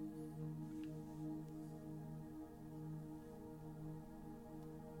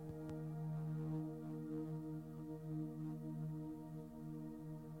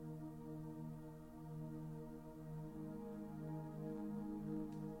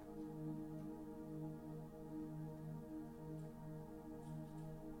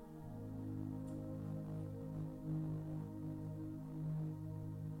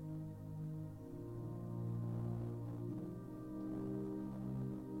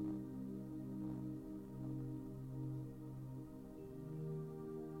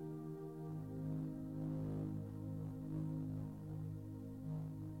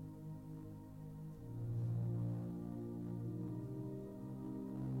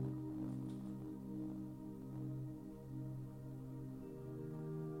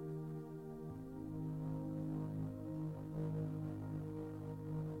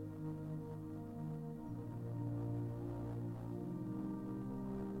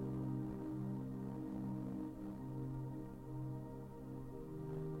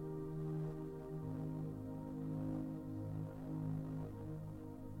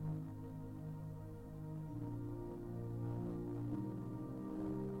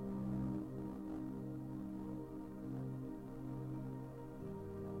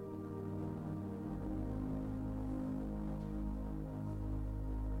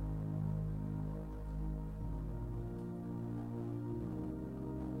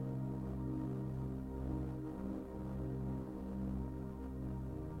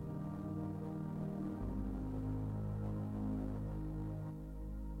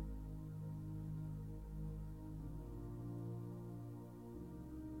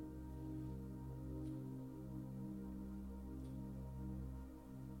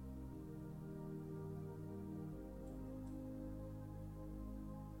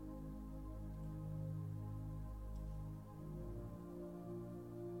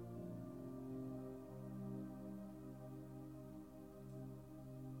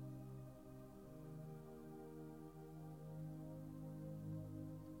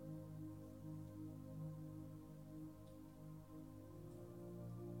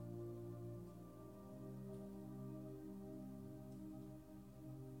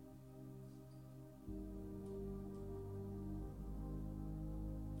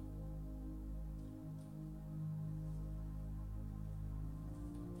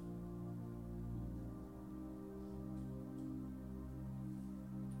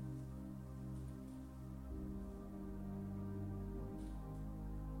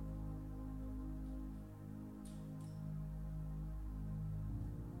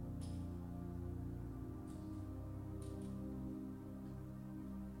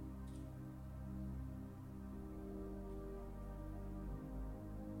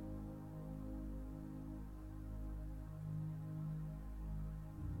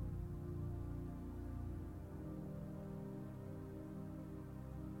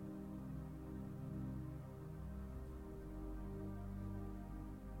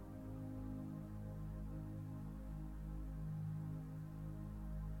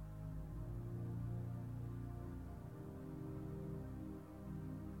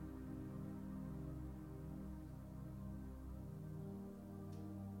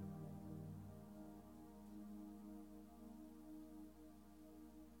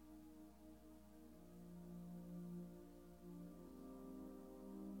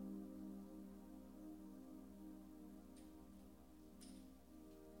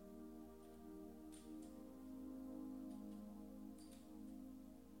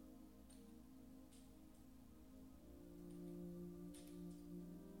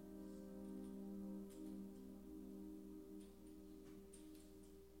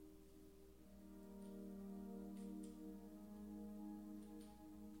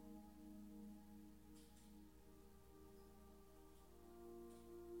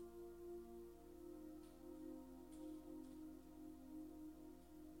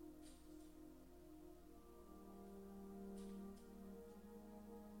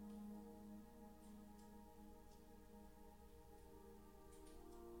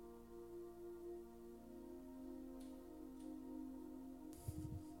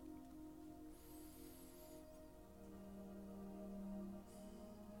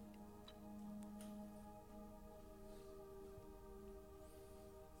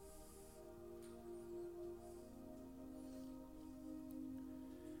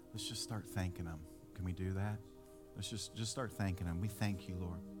 Let's just start thanking Him. Can we do that? Let's just start thanking Him. We thank you,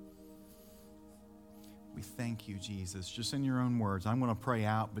 Lord. We thank you, Jesus. Just in your own words. I'm going to pray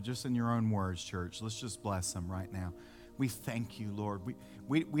out, but just in your own words, church. Let's just bless Him right now. We thank you, Lord.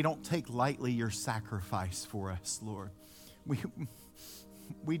 We don't take lightly your sacrifice for us, Lord.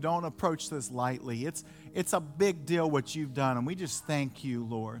 We don't approach this lightly. It's a big deal what you've done, and we just thank you,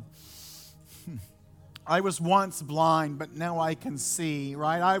 Lord. I was once blind, but now I can see,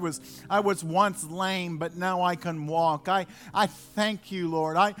 right? I was once lame, but now I can walk. I thank you,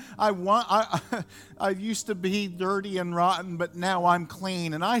 Lord. I used to be dirty and rotten, but now I'm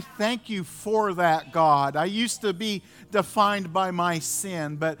clean. And I thank you for that, God. I used to be defined by my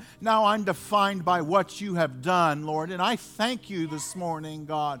sin, but now I'm defined by what you have done, Lord. And I thank you this morning,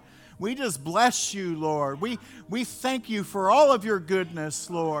 God. We just bless you, Lord. We thank you for all of your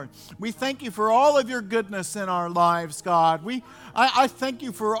goodness, Lord. We thank you for all of your goodness in our lives, God. I thank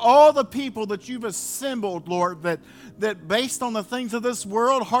you for all the people that you've assembled, Lord, that based on the things of this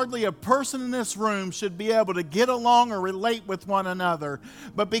world, hardly a person in this room should be able to get along or relate with one another.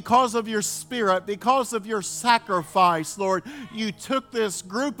 But because of your Spirit, because of your sacrifice, Lord, you took this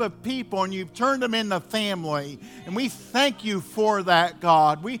group of people and you've turned them into family. And we thank you for that,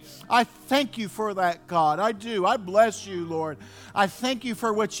 God. I thank you for that, God. I do. I bless you, Lord. I thank you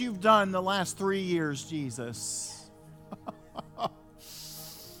for what you've done the last 3 years, Jesus.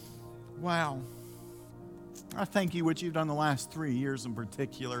 Wow. I thank you what you've done the last 3 years in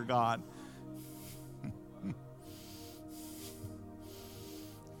particular, God. You're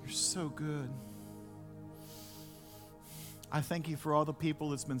so good. I thank you for all the people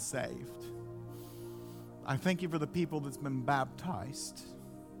that's been saved. I thank you for the people that's been baptized.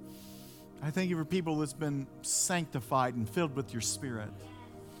 I thank you for people that's been sanctified and filled with your Spirit.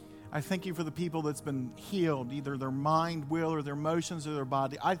 I thank you for the people that's been healed, either their mind, will, or their emotions, or their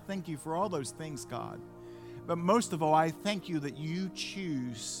body. I thank you for all those things, God. But most of all, I thank you that you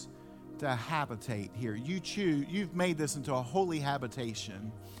choose to habitate here. You've made this into a holy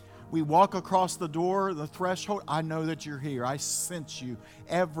habitation. We walk across the door, the threshold. I know that you're here. I sense you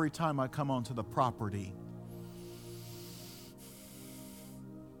every time I come onto the property.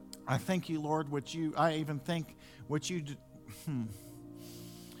 I thank you, Lord,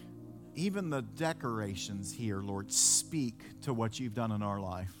 even the decorations here, Lord, speak to what you've done in our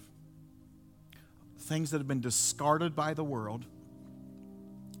life. Things that have been discarded by the world,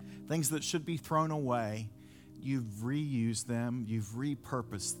 things that should be thrown away, you've reused them, you've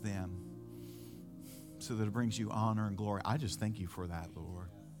repurposed them so that it brings you honor and glory. I just thank you for that, Lord.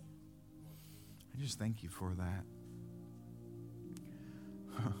 I just thank you for that.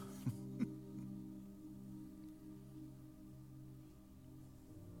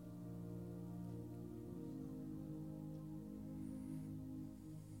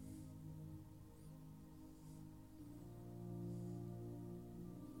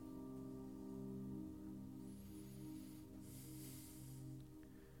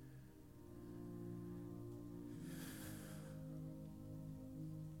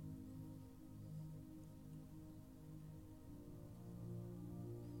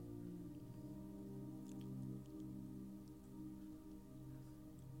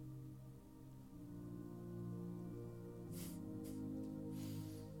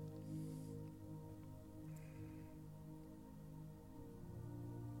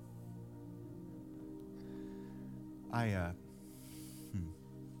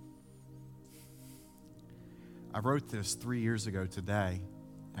 I wrote this 3 years ago today.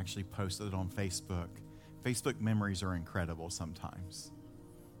 Actually posted it on Facebook. Facebook memories are incredible sometimes.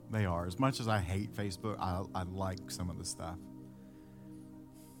 They are. As much as I hate Facebook, I like some of the stuff.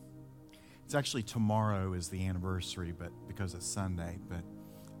 It's actually tomorrow is the anniversary, but because it's Sunday. But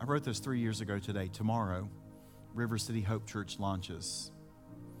I wrote this 3 years ago today. Tomorrow, River City Hope Church launches.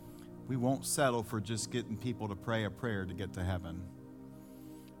 We won't settle for just getting people to pray a prayer to get to heaven.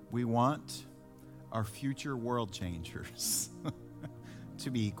 We want our future world changers to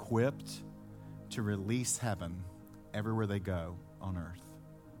be equipped to release heaven everywhere they go on earth.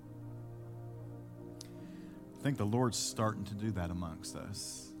 I think the Lord's starting to do that amongst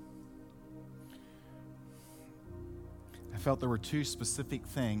us. I felt there were two specific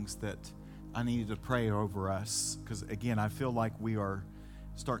things that I needed to pray over us because, again, I feel like we are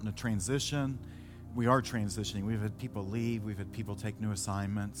starting to transition. We are transitioning. We've had people leave. We've had people take new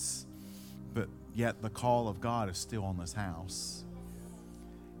assignments. But yet the call of God is still on this house.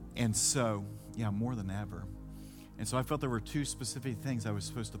 And so, more than ever. And so I felt there were two specific things I was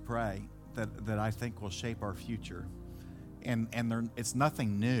supposed to pray that I think will shape our future. And it's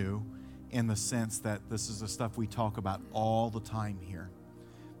nothing new in the sense that this is the stuff we talk about all the time here.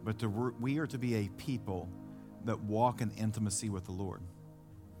 but we are to be a people that walk in intimacy with the Lord.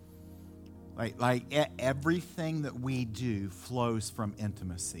 Like everything that we do flows from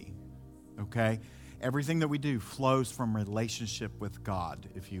intimacy, okay? Everything that we do flows from relationship with God,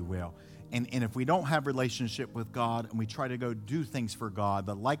 if you will. And if we don't have relationship with God and we try to go do things for God,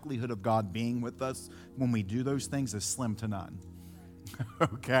 the likelihood of God being with us when we do those things is slim to none,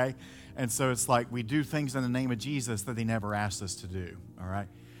 okay? And so it's like we do things in the name of Jesus that he never asked us to do, all right?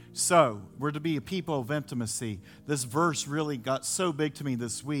 So we're to be a people of intimacy. This verse really got so big to me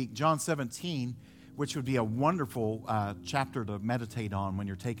this week. John 17, which would be a wonderful chapter to meditate on when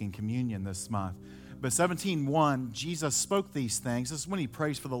you're taking communion this month. But 17:1, Jesus spoke these things. This is when he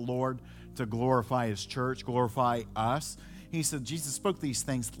prays for the Lord to glorify his church, glorify us. He said, Jesus spoke these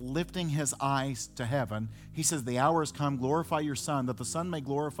things, lifting his eyes to heaven. He says, the hour has come, glorify your Son, that the Son may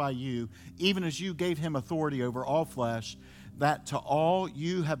glorify you, even as you gave him authority over all flesh, that to all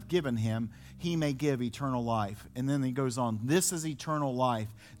you have given him, he may give eternal life. And then he goes on, this is eternal life,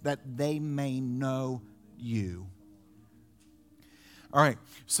 that they may know you. All right,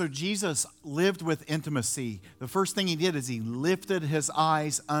 so Jesus lived with intimacy. The first thing he did is he lifted his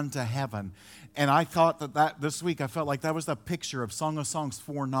eyes unto heaven. And I thought that this week, I felt like that was the picture of Song of Songs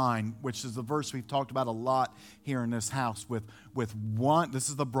 4:9, which is the verse we've talked about a lot here in this house. With one, this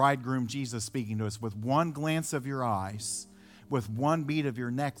is the bridegroom Jesus speaking to us, with one glance of your eyes, with one beat of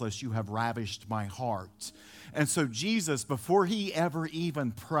your necklace, you have ravished my heart. And so Jesus, before he ever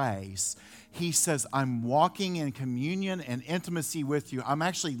even prays, he says, I'm walking in communion and intimacy with you. I'm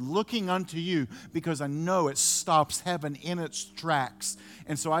actually looking unto you because I know it stops heaven in its tracks.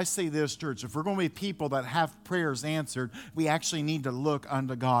 And so I say this, church, if we're going to be people that have prayers answered, we actually need to look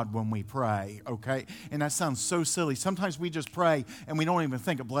unto God when we pray, okay? And that sounds so silly. Sometimes we just pray and we don't even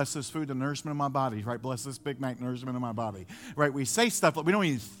think of bless this food and nourishment of my body, right? Bless this Big Mac nourishment of my body, right? We say stuff, but we don't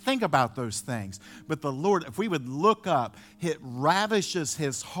even think about those things. But the Lord, if we would look up, it ravishes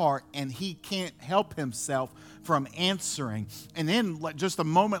his heart and he can't help himself from answering. And then just a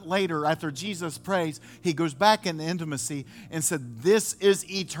moment later, after Jesus prays, he goes back into intimacy and said, this is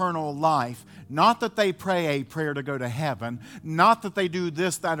eternal life. Not that they pray a prayer to go to heaven, not that they do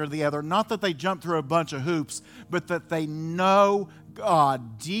this, that, or the other, not that they jump through a bunch of hoops, but that they know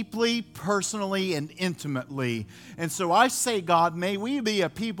God deeply, personally, and intimately. And so I say, God, may we be a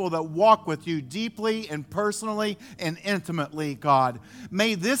people that walk with you deeply and personally and intimately, God.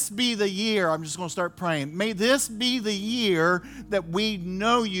 May this be the year, I'm just going to start praying, may this be the year that we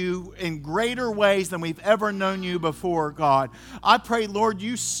know you in greater ways than we've ever known you before, God. I pray, Lord,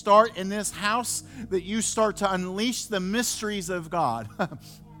 you start in this house, that you start to unleash the mysteries of God.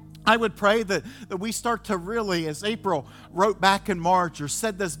 I would pray that we start to really, as April wrote back in March, or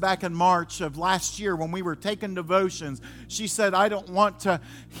said this back in March of last year when we were taking devotions, she said, I don't want to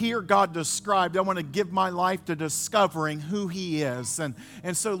hear God described. I want to give my life to discovering who he is. And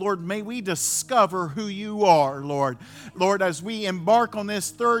so, Lord, may we discover who you are, Lord. Lord, as we embark on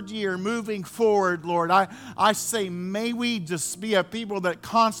this third year moving forward, Lord, I say, may we just be a people that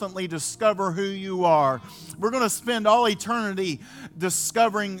constantly discover who you are. We're going to spend all eternity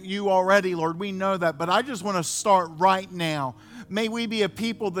discovering you already, Lord. We know that, but I just want to start right now. May we be a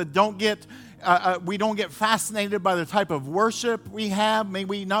people that don't get fascinated by the type of worship we have. May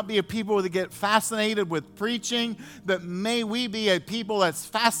we not be a people that get fascinated with preaching, but may we be a people that's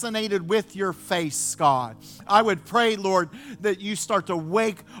fascinated with your face, God. I would pray, Lord, that you start to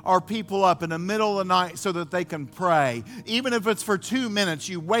wake our people up in the middle of the night so that they can pray. Even if it's for 2 minutes,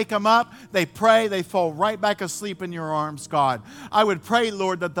 you wake them up, they pray, they fall right back asleep in your arms, God. I would pray,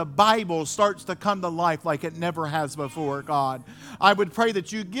 Lord, that the Bible starts to come to life like it never has before, God. I would pray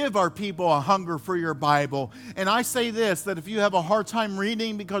that you give our people a hunger for your Bible. And I say this, that if you have a hard time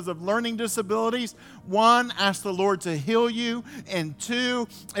reading because of learning disabilities, 1, ask the Lord to heal you. And 2,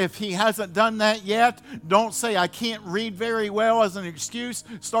 if he hasn't done that yet, don't say, I can't read very well as an excuse.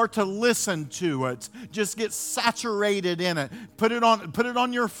 Start to listen to it. Just get saturated in it. Put it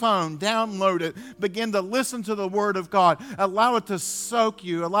on your phone. Download it. Begin to listen to the Word of God. Allow it to soak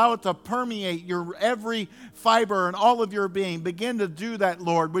you. Allow it to permeate your every fiber and all of your being. Begin to do that,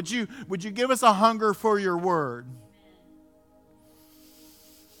 Lord. Would you give us a hunger for your Word?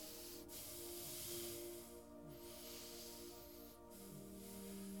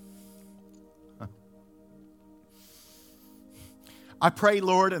 I pray,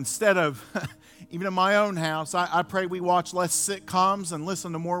 Lord, instead of, even in my own house, I pray we watch less sitcoms and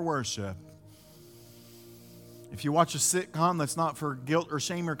listen to more worship. If you watch a sitcom, that's not for guilt or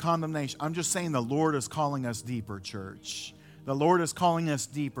shame or condemnation. I'm just saying the Lord is calling us deeper, church. The Lord is calling us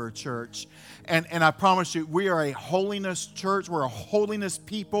deeper, church. And I promise you, we are a holiness church. We're a holiness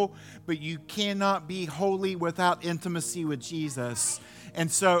people, but you cannot be holy without intimacy with Jesus. And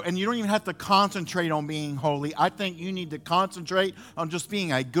you don't even have to concentrate on being holy. I think you need to concentrate on just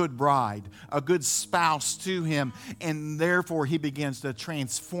being a good bride, a good spouse to Him, and therefore He begins to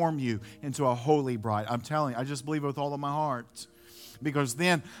transform you into a holy bride. I'm telling you, I just believe it with all of my heart. Because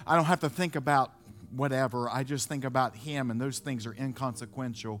then I don't have to think about whatever. I just think about Him, and those things are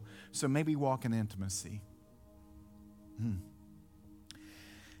inconsequential. So maybe walk in intimacy.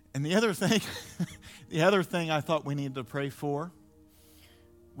 And the other thing, I thought we needed to pray for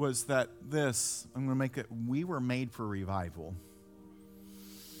was that I'm going to make it, we were made for revival.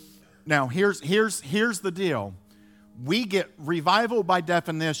 Now, here's the deal. We get revival by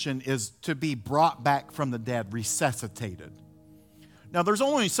definition is to be brought back from the dead, resuscitated. Now, there's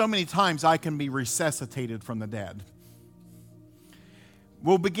only so many times I can be resuscitated from the dead.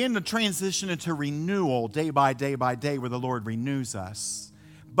 We'll begin to transition into renewal day by day by day where the Lord renews us.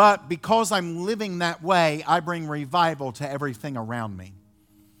 But because I'm living that way, I bring revival to everything around me.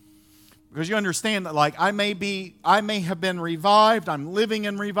 Because you understand that, like, I may have been revived, I'm living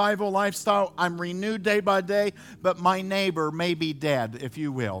in revival lifestyle, I'm renewed day by day, but my neighbor may be dead, if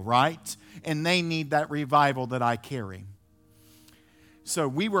you will, right? And they need that revival that I carry. So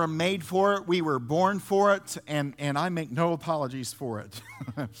we were made for it, we were born for it, and I make no apologies for it.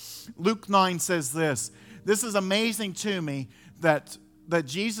 Luke 9 says this is amazing to me that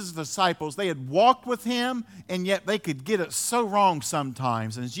Jesus' disciples, they had walked with Him, and yet they could get it so wrong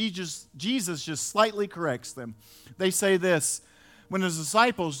sometimes. And Jesus just slightly corrects them. They say this, when His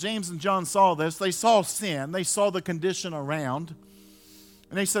disciples, James and John, saw this, they saw sin, they saw the condition around,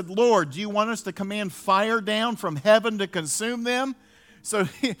 and they said, Lord, do you want us to command fire down from heaven to consume them? So,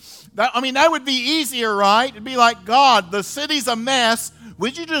 that would be easier, right? It'd be like, God, the city's a mess.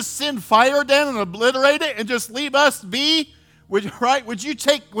 Would you just send fire down and obliterate it and just leave us be? Would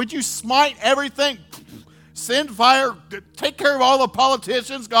you smite everything? Send fire, take care of all the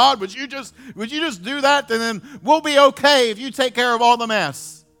politicians, God. Would you just do that, and then we'll be okay if you take care of all the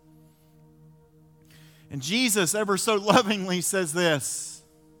mess? And Jesus ever so lovingly says this.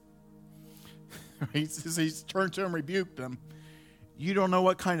 He's turned to him, rebuked him. You don't know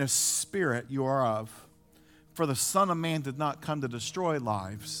what kind of spirit you are of. For the Son of Man did not come to destroy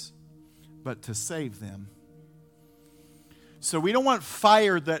lives, but to save them. So we don't want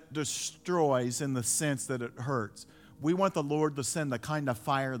fire that destroys in the sense that it hurts. We want the Lord to send the kind of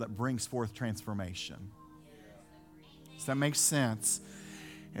fire that brings forth transformation. Does that make sense?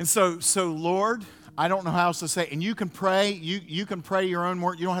 And so Lord, I don't know how else to say. And you can pray. You can pray your own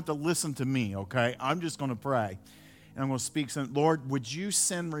word. You don't have to listen to me, okay? I'm just going to pray. And I'm going to speak some. Lord, would you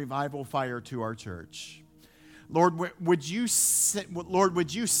send revival fire to our church? Lord, would you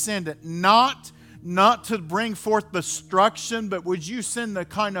send it not to bring forth destruction, but would you send the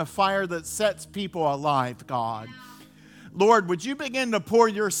kind of fire that sets people alive, God? Lord, would you begin to pour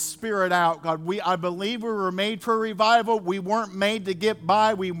your Spirit out, God? I believe we were made for revival. We weren't made to get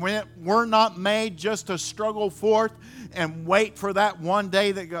by. We're not made just to struggle forth and wait for that one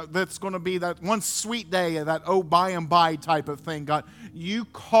day that's going to be that one sweet day, that by and by type of thing, God. You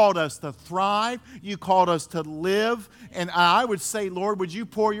called us to thrive. You called us to live. And I would say, Lord, would you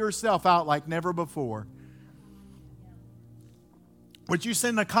pour yourself out like never before? Would you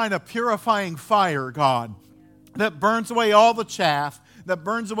send a kind of purifying fire, God, that burns away all the chaff, that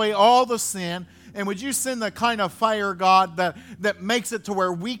burns away all the sin? And would you send the kind of fire, God, that makes it to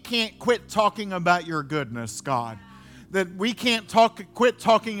where we can't quit talking about your goodness, God? That we can't quit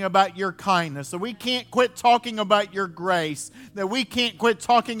talking about your kindness, that we can't quit talking about your grace, that we can't quit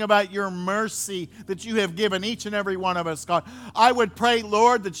talking about your mercy that you have given each and every one of us, God. I would pray,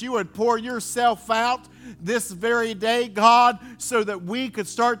 Lord, that you would pour yourself out this very day, God, so that we could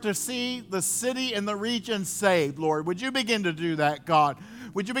start to see the city and the region saved, Lord. Would you begin to do that, God?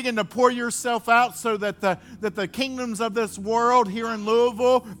 Would you begin to pour yourself out so that the kingdoms of this world here in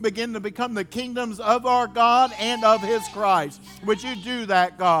Louisville begin to become the kingdoms of our God and of His Christ? Would you do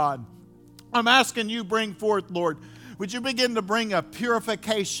that, God? I'm asking you bring forth, Lord. Would you begin to bring a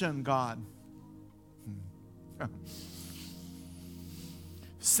purification, God?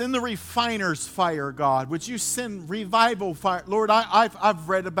 Send the refiner's fire, God. Would you send revival fire? Lord, I've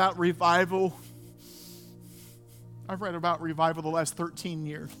read about revival. I've read about revival the last 13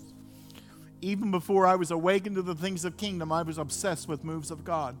 years. Even before I was awakened to the things of kingdom, I was obsessed with moves of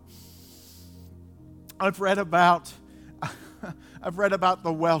God. I've read about I've read about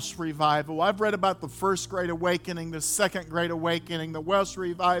the Welsh revival. I've read about the First Great Awakening, the Second Great Awakening, the Welsh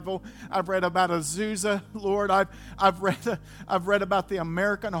revival. I've read about Azusa, Lord. I've read about the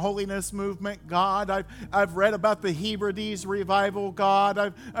American Holiness Movement, God. I've read about the Hebrides revival,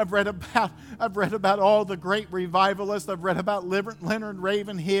 God. I've read about all the great revivalists. I've read about Leonard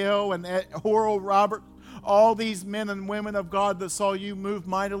Ravenhill and Oral Roberts. All these men and women of God that saw you move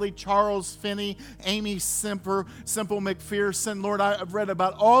mightily, Charles Finney, Amy Simple McPherson. Lord, I've read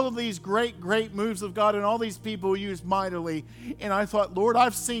about all of these great, great moves of God and all these people used mightily. And I thought, Lord,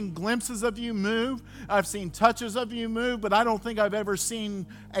 I've seen glimpses of you move. I've seen touches of you move, but I don't think I've ever seen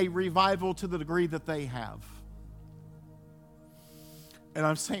a revival to the degree that they have. And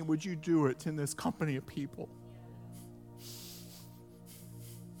I'm saying, would you do it in this company of people?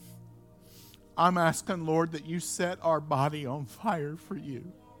 I'm asking, Lord, that you set our body on fire for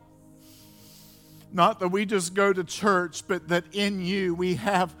you. Not that we just go to church, but that in you we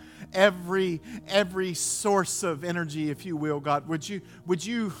have every source of energy, if you will, God. Would you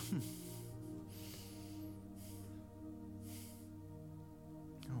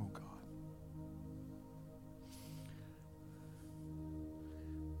oh, God.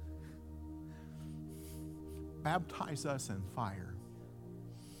 Baptize us in fire.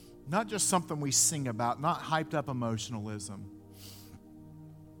 Not just something we sing about, not hyped up emotionalism.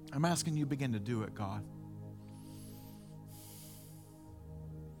 I'm asking you begin to do it, God.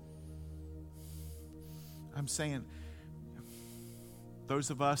 I'm saying, those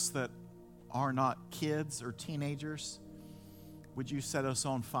of us that are not kids or teenagers, would you set us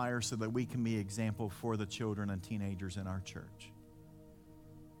on fire so that we can be example for the children and teenagers in our church?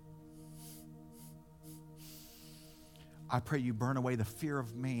 I pray you burn away the fear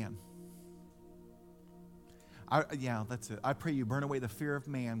of man. That's it. I pray you burn away the fear of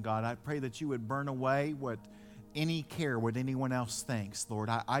man, God. I pray that you would burn away what anyone else thinks, Lord.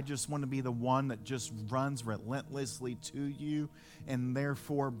 I just want to be the one that just runs relentlessly to you and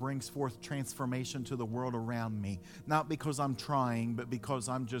therefore brings forth transformation to the world around me. Not because I'm trying, but because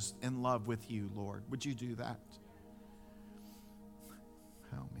I'm just in love with you, Lord. Would you do that?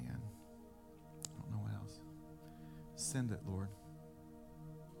 Oh, man. I don't know what else. Send it, Lord.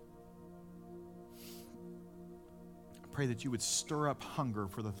 I pray that you would stir up hunger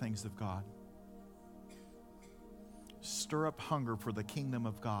for the things of God. Stir up hunger for the kingdom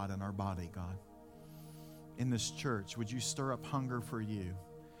of God in our body, God. In this church, would you stir up hunger for you?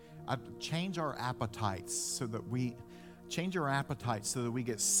 Change our appetites so that we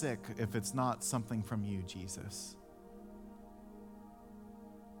get sick if it's not something from you, Jesus.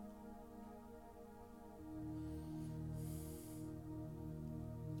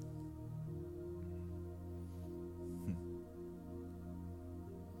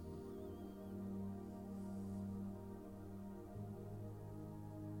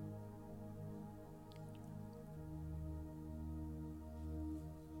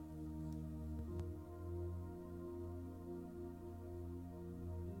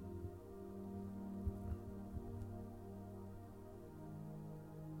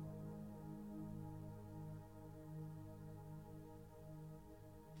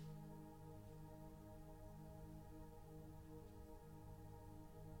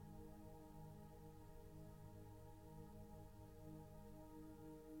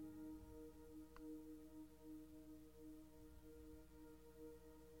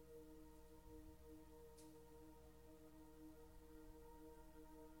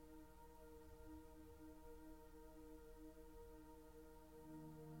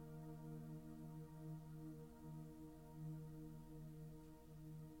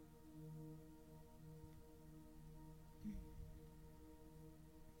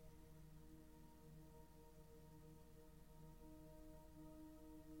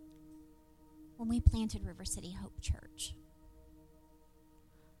 When we planted River City Hope Church,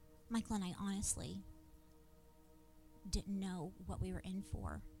 Michael and I honestly didn't know what we were in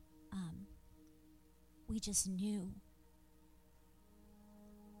for. We just knew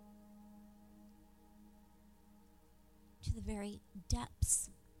to the very depths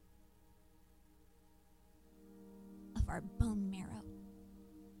of our bone marrow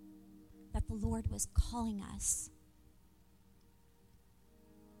that the Lord was calling us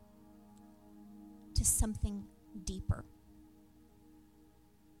to something deeper,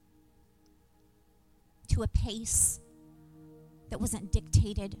 to a pace that wasn't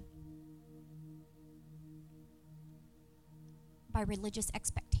dictated by religious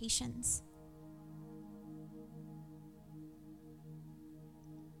expectations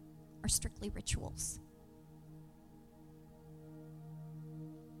or strictly rituals.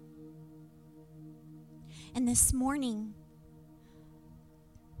 And this morning,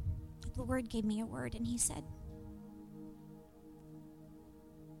 the Lord gave me a word, and he said,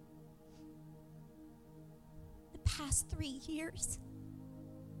 the past 3 years,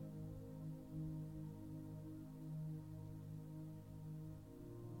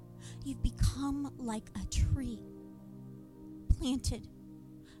 you've become like a tree planted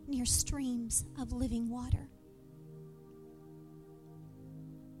near streams of living water.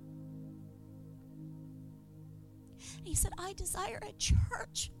 He said, I desire a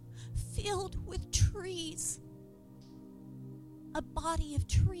church filled with trees, a body of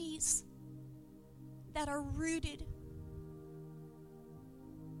trees that are rooted,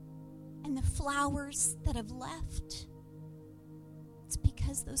 and the flowers that have left, it's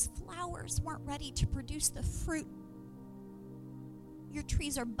because those flowers weren't ready to produce the fruit your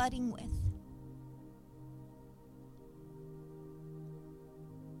trees are budding with.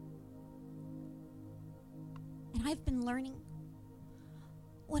 And I've been learning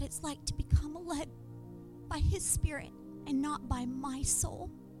what it's like to become led by his Spirit and not by my soul.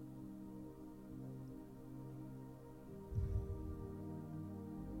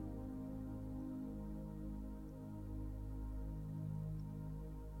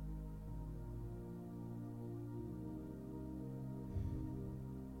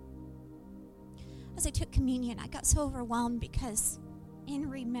 As I took communion, I got so overwhelmed because in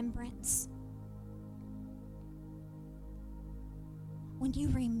remembrance, when you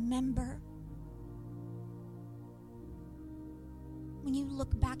remember, when you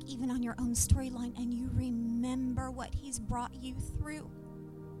look back even on your own storyline and you remember what he's brought you through,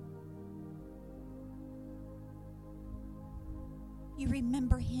 you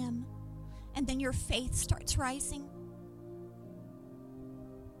remember him, and then your faith starts rising.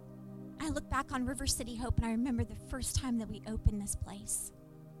 I look back on River City Hope and I remember the first time that we opened this place.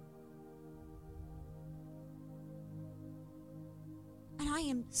 And I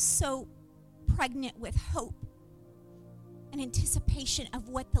am so pregnant with hope and anticipation of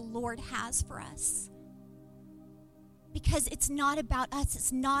what the Lord has for us. Because it's not about us.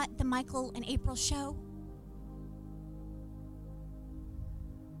 It's not the Michael and April show.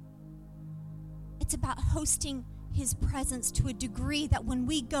 It's about hosting his presence to a degree that when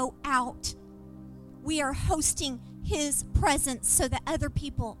we go out, we are hosting his presence so that other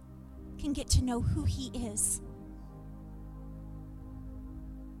people can get to know who he is.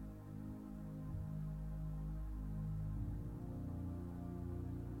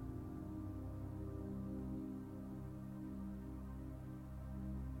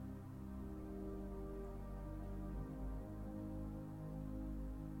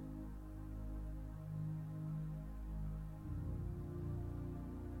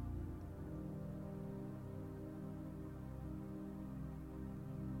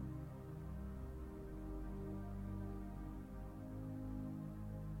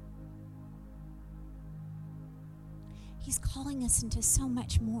 He's calling us into so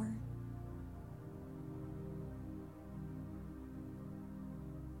much more.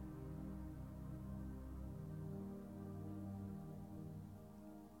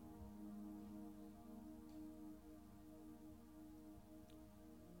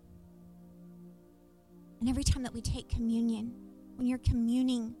 And every time that we take communion, when you're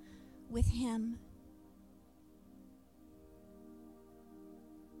communing with him,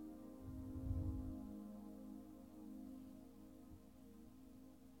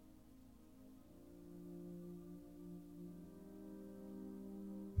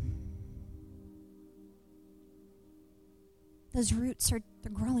 those roots they're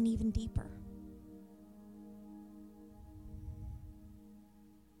growing even deeper.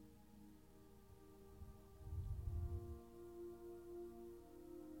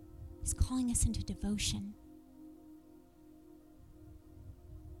 He's calling us into devotion.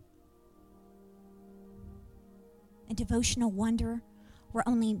 A devotional wonder where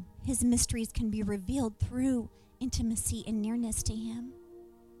only his mysteries can be revealed through intimacy and nearness to him.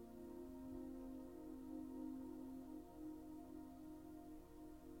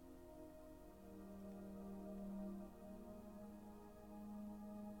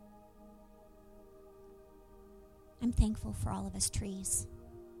 I'm thankful for all of us trees.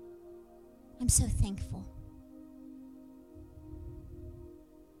 I'm so thankful.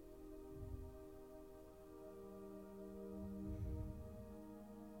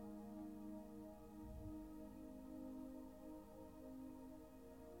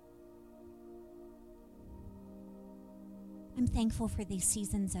 I'm thankful for these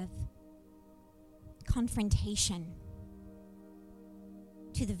seasons of confrontation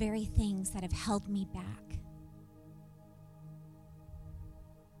to the very things that have held me back.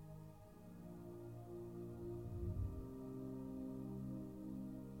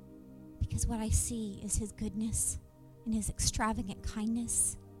 Because what I see is his goodness and his extravagant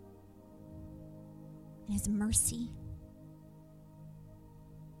kindness and his mercy.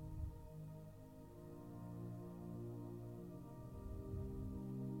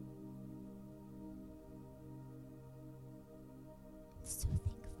 So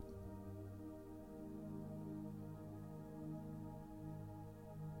thankful.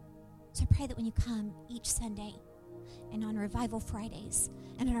 So I pray that when you come each Sunday and on Revival Fridays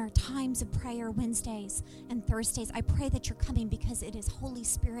and in our times of prayer Wednesdays and Thursdays, I pray that you're coming because it is Holy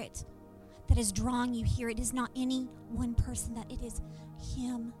Spirit that is drawing you here. It is not any one person, that it is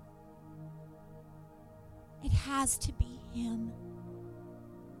him. It has to be him.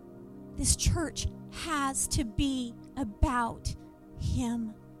 This church has to be about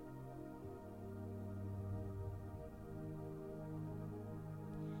him.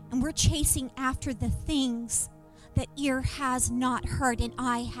 And we're chasing after the things that ear has not heard and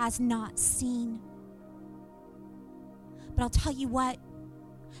eye has not seen. But I'll tell you what,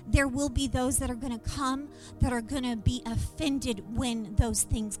 there will be those that are going to come that are going to be offended when those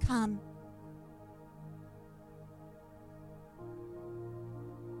things come.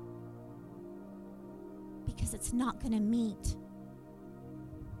 Because it's not going to meet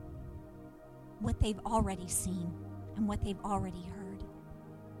what they've already seen and what they've already heard.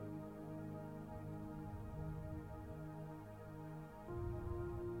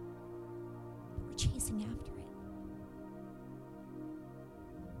 But we're chasing after it.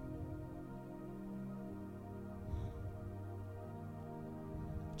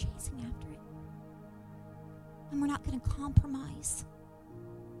 We're chasing after it. And we're not going to compromise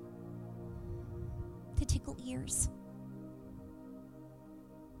to tickle ears.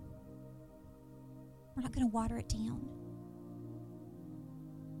 We're not going to water it down.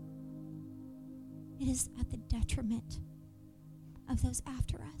 It is at the detriment of those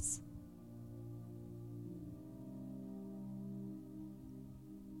after us.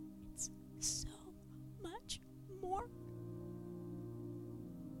 It's so much more.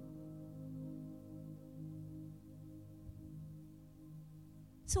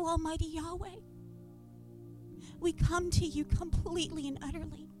 So, Almighty Yahweh, we come to you completely and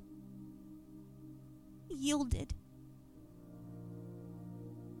utterly yielded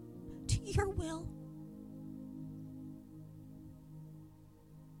to your will.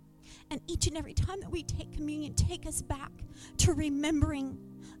 And each and every time that we take communion, take us back to remembering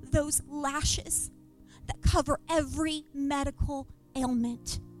those lashes that cover every medical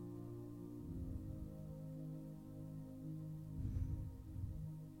ailment.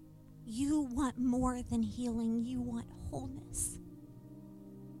 You want more than healing. You want wholeness.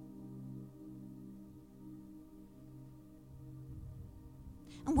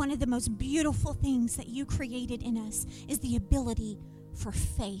 And one of the most beautiful things that you created in us is the ability for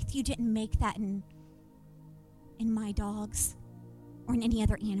faith. You didn't make that in my dogs or in any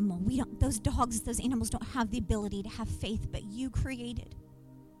other animal. Those dogs, those animals don't have the ability to have faith, but you created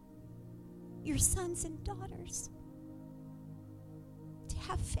your sons and daughters to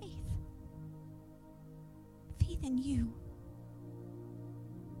have faith. Faith in you.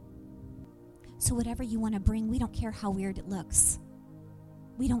 So whatever you want to bring, we don't care how weird it looks.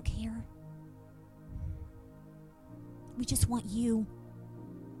 We don't care. We just want you.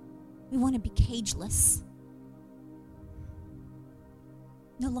 We want to be cageless.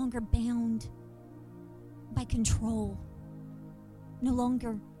 No longer bound by control. No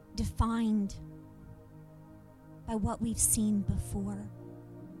longer defined by what we've seen before.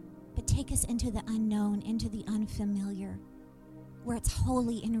 But take us into the unknown, into the unfamiliar, where it's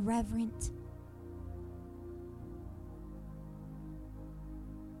holy and reverent.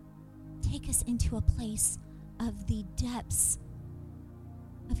 Take us into a place of the depths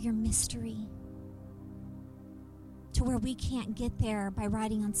of your mystery, to where we can't get there by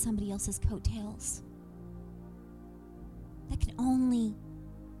riding on somebody else's coattails. That can only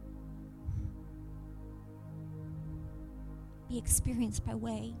be experienced by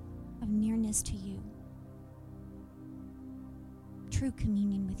way of nearness to you. True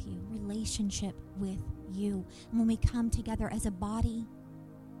communion with you, relationship with you. And when we come together as a body,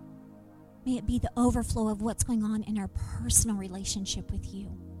 may it be the overflow of what's going on in our personal relationship with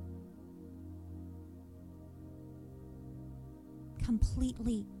you.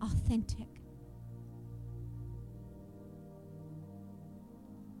 Completely authentic.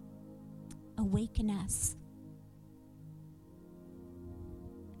 Awaken us.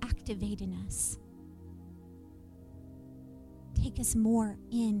 Activate in us. Take us more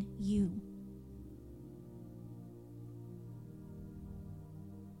in you.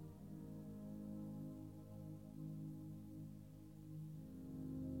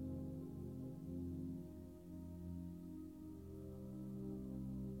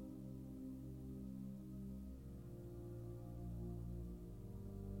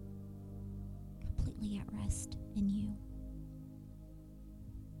 that rest in you.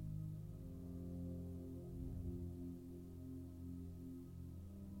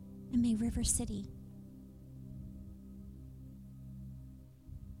 And may River City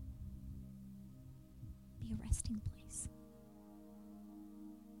be a resting place.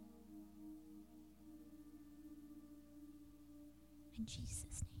 In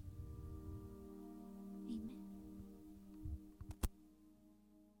Jesus' name.